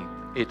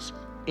 15th, it's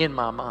in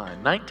my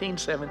mind,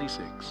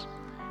 1976.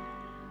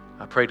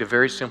 I prayed a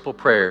very simple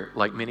prayer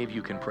like many of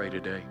you can pray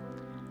today.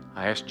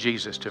 I asked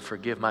Jesus to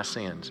forgive my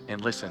sins.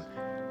 And listen,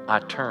 I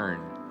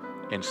turned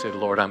and said,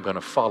 Lord, I'm going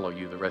to follow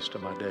you the rest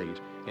of my days.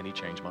 And He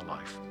changed my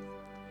life.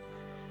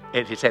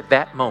 And it's at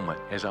that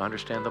moment, as I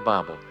understand the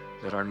Bible,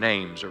 that our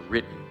names are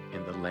written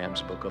in the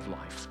Lamb's Book of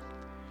Life.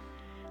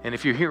 And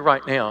if you're here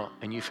right now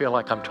and you feel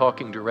like I'm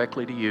talking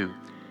directly to you,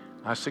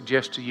 I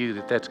suggest to you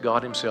that that's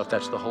God Himself,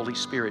 that's the Holy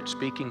Spirit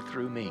speaking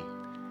through me,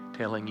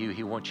 telling you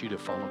He wants you to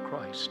follow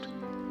Christ.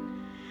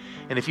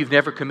 And if you've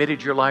never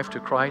committed your life to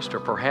Christ, or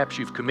perhaps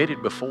you've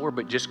committed before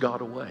but just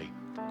got away,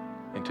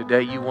 and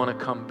today you want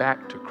to come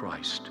back to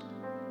Christ,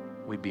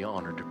 we'd be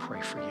honored to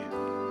pray for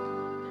you.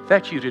 If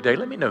that's you today,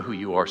 let me know who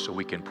you are so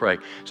we can pray.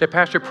 Say,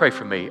 Pastor, pray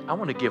for me. I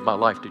want to give my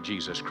life to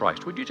Jesus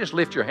Christ. Would you just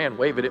lift your hand,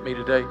 wave it at me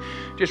today?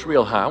 Just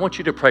real high. I want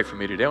you to pray for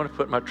me today. I want to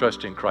put my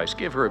trust in Christ.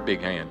 Give her a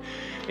big hand.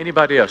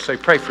 Anybody else? Say,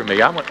 pray for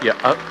me. I want you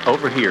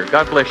over here.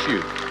 God bless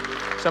you.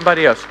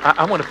 Somebody else.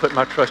 I want to put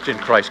my trust in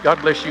Christ.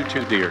 God bless you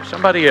too, dear.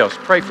 Somebody else.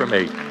 Pray for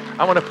me.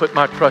 I want to put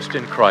my trust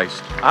in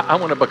Christ. I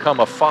want to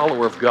become a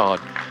follower of God.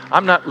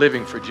 I'm not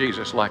living for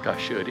Jesus like I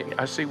should.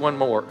 I see one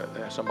more.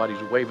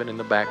 Somebody's waving in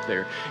the back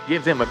there.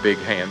 Give them a big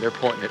hand. They're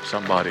pointing at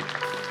somebody.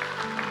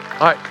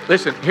 All right,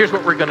 listen, here's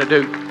what we're going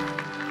to do.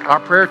 Our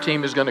prayer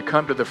team is going to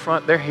come to the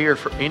front. They're here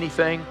for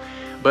anything.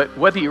 But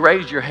whether you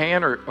raised your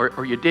hand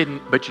or you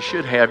didn't, but you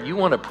should have, you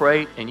want to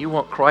pray and you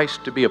want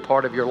Christ to be a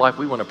part of your life,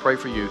 we want to pray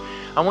for you.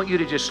 I want you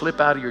to just slip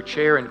out of your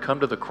chair and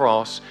come to the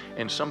cross,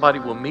 and somebody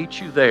will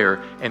meet you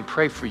there and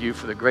pray for you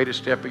for the greatest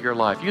step of your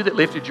life. You that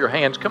lifted your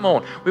hands, come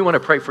on. We want to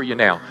pray for you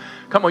now.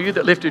 Come on, you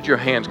that lifted your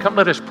hands, come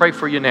let us pray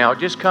for you now.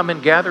 Just come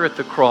and gather at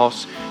the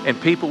cross,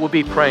 and people will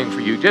be praying for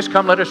you. Just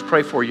come, let us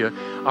pray for you.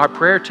 Our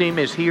prayer team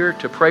is here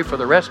to pray for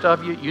the rest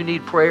of you. You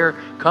need prayer.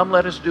 Come,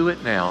 let us do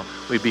it now.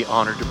 We'd be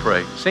honored to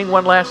pray. Sing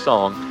one last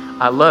song.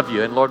 I love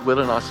you, and Lord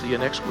willing, I'll see you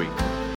next week.